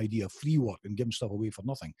keen on the idea of free work and giving stuff away for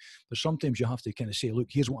nothing. But sometimes you have to kind of say, look,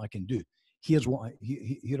 here's what I can do. Here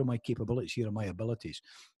are my capabilities. Here are my abilities.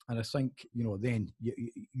 And I think, you know, then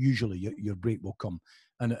usually your break will come.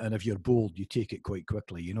 And if you're bold, you take it quite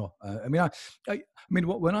quickly, you know. I mean,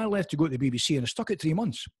 when I left to go to the BBC, and I stuck it 3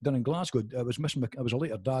 months down in Glasgow, I was a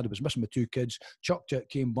later dad. I was missing my 2 kids. Chucked it,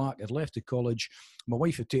 came back. I'd left the college. My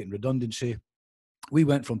wife had taken redundancy. We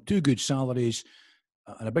went from 2 good salaries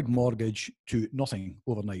and a big mortgage to nothing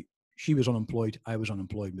overnight. She was unemployed. I was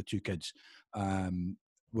unemployed with 2 kids.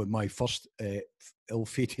 With my first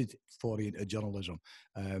ill-fated foray into journalism,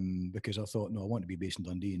 because I thought, no, I want to be based in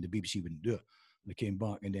Dundee, and the BBC wouldn't do it. I came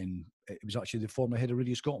back, and then it was actually the former head of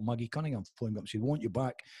Radio Scotland, Maggie Cunningham, phoned me up and said, "We want you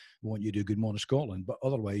back. We want you to do Good Morning Scotland." But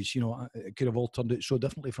otherwise, you know, it could have all turned out so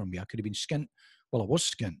differently for me. I could have been skint. Well, I was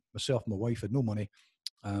skint. Myself and my wife had no money.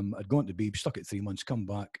 I'd gone to Beeb, stuck it 3 months, come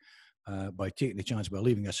back by taking the chance, by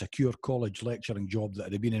leaving a secure college lecturing job that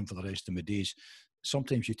I'd have been in for the rest of my days.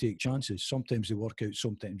 Sometimes you take chances. Sometimes they work out,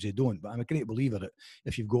 sometimes they don't. But I'm a great believer that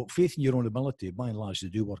if you've got faith in your own ability, by and large, they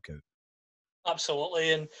do work out.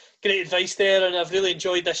 Absolutely, and great advice there, and I've really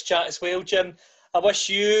enjoyed this chat as well, Jim. I wish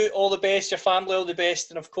you all the best, your family all the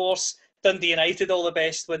best, and of course, Dundee United all the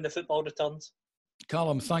best when the football returns.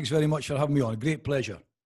 Callum, thanks very much for having me on. Great pleasure.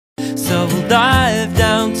 So we'll dive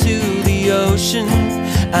down to the ocean,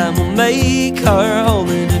 and we'll make our home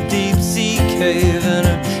in a deep sea cave, and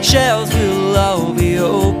our shells will all be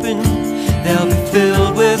open. They'll be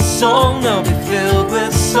filled with song, they'll be filled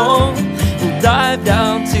with song. We'll dive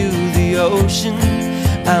down to the ocean,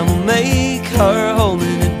 and we'll make our home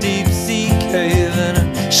in a deep sea cave,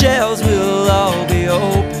 and our shells will all be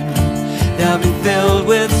open. They'll be filled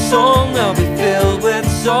with song, they'll be filled with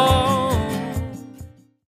song.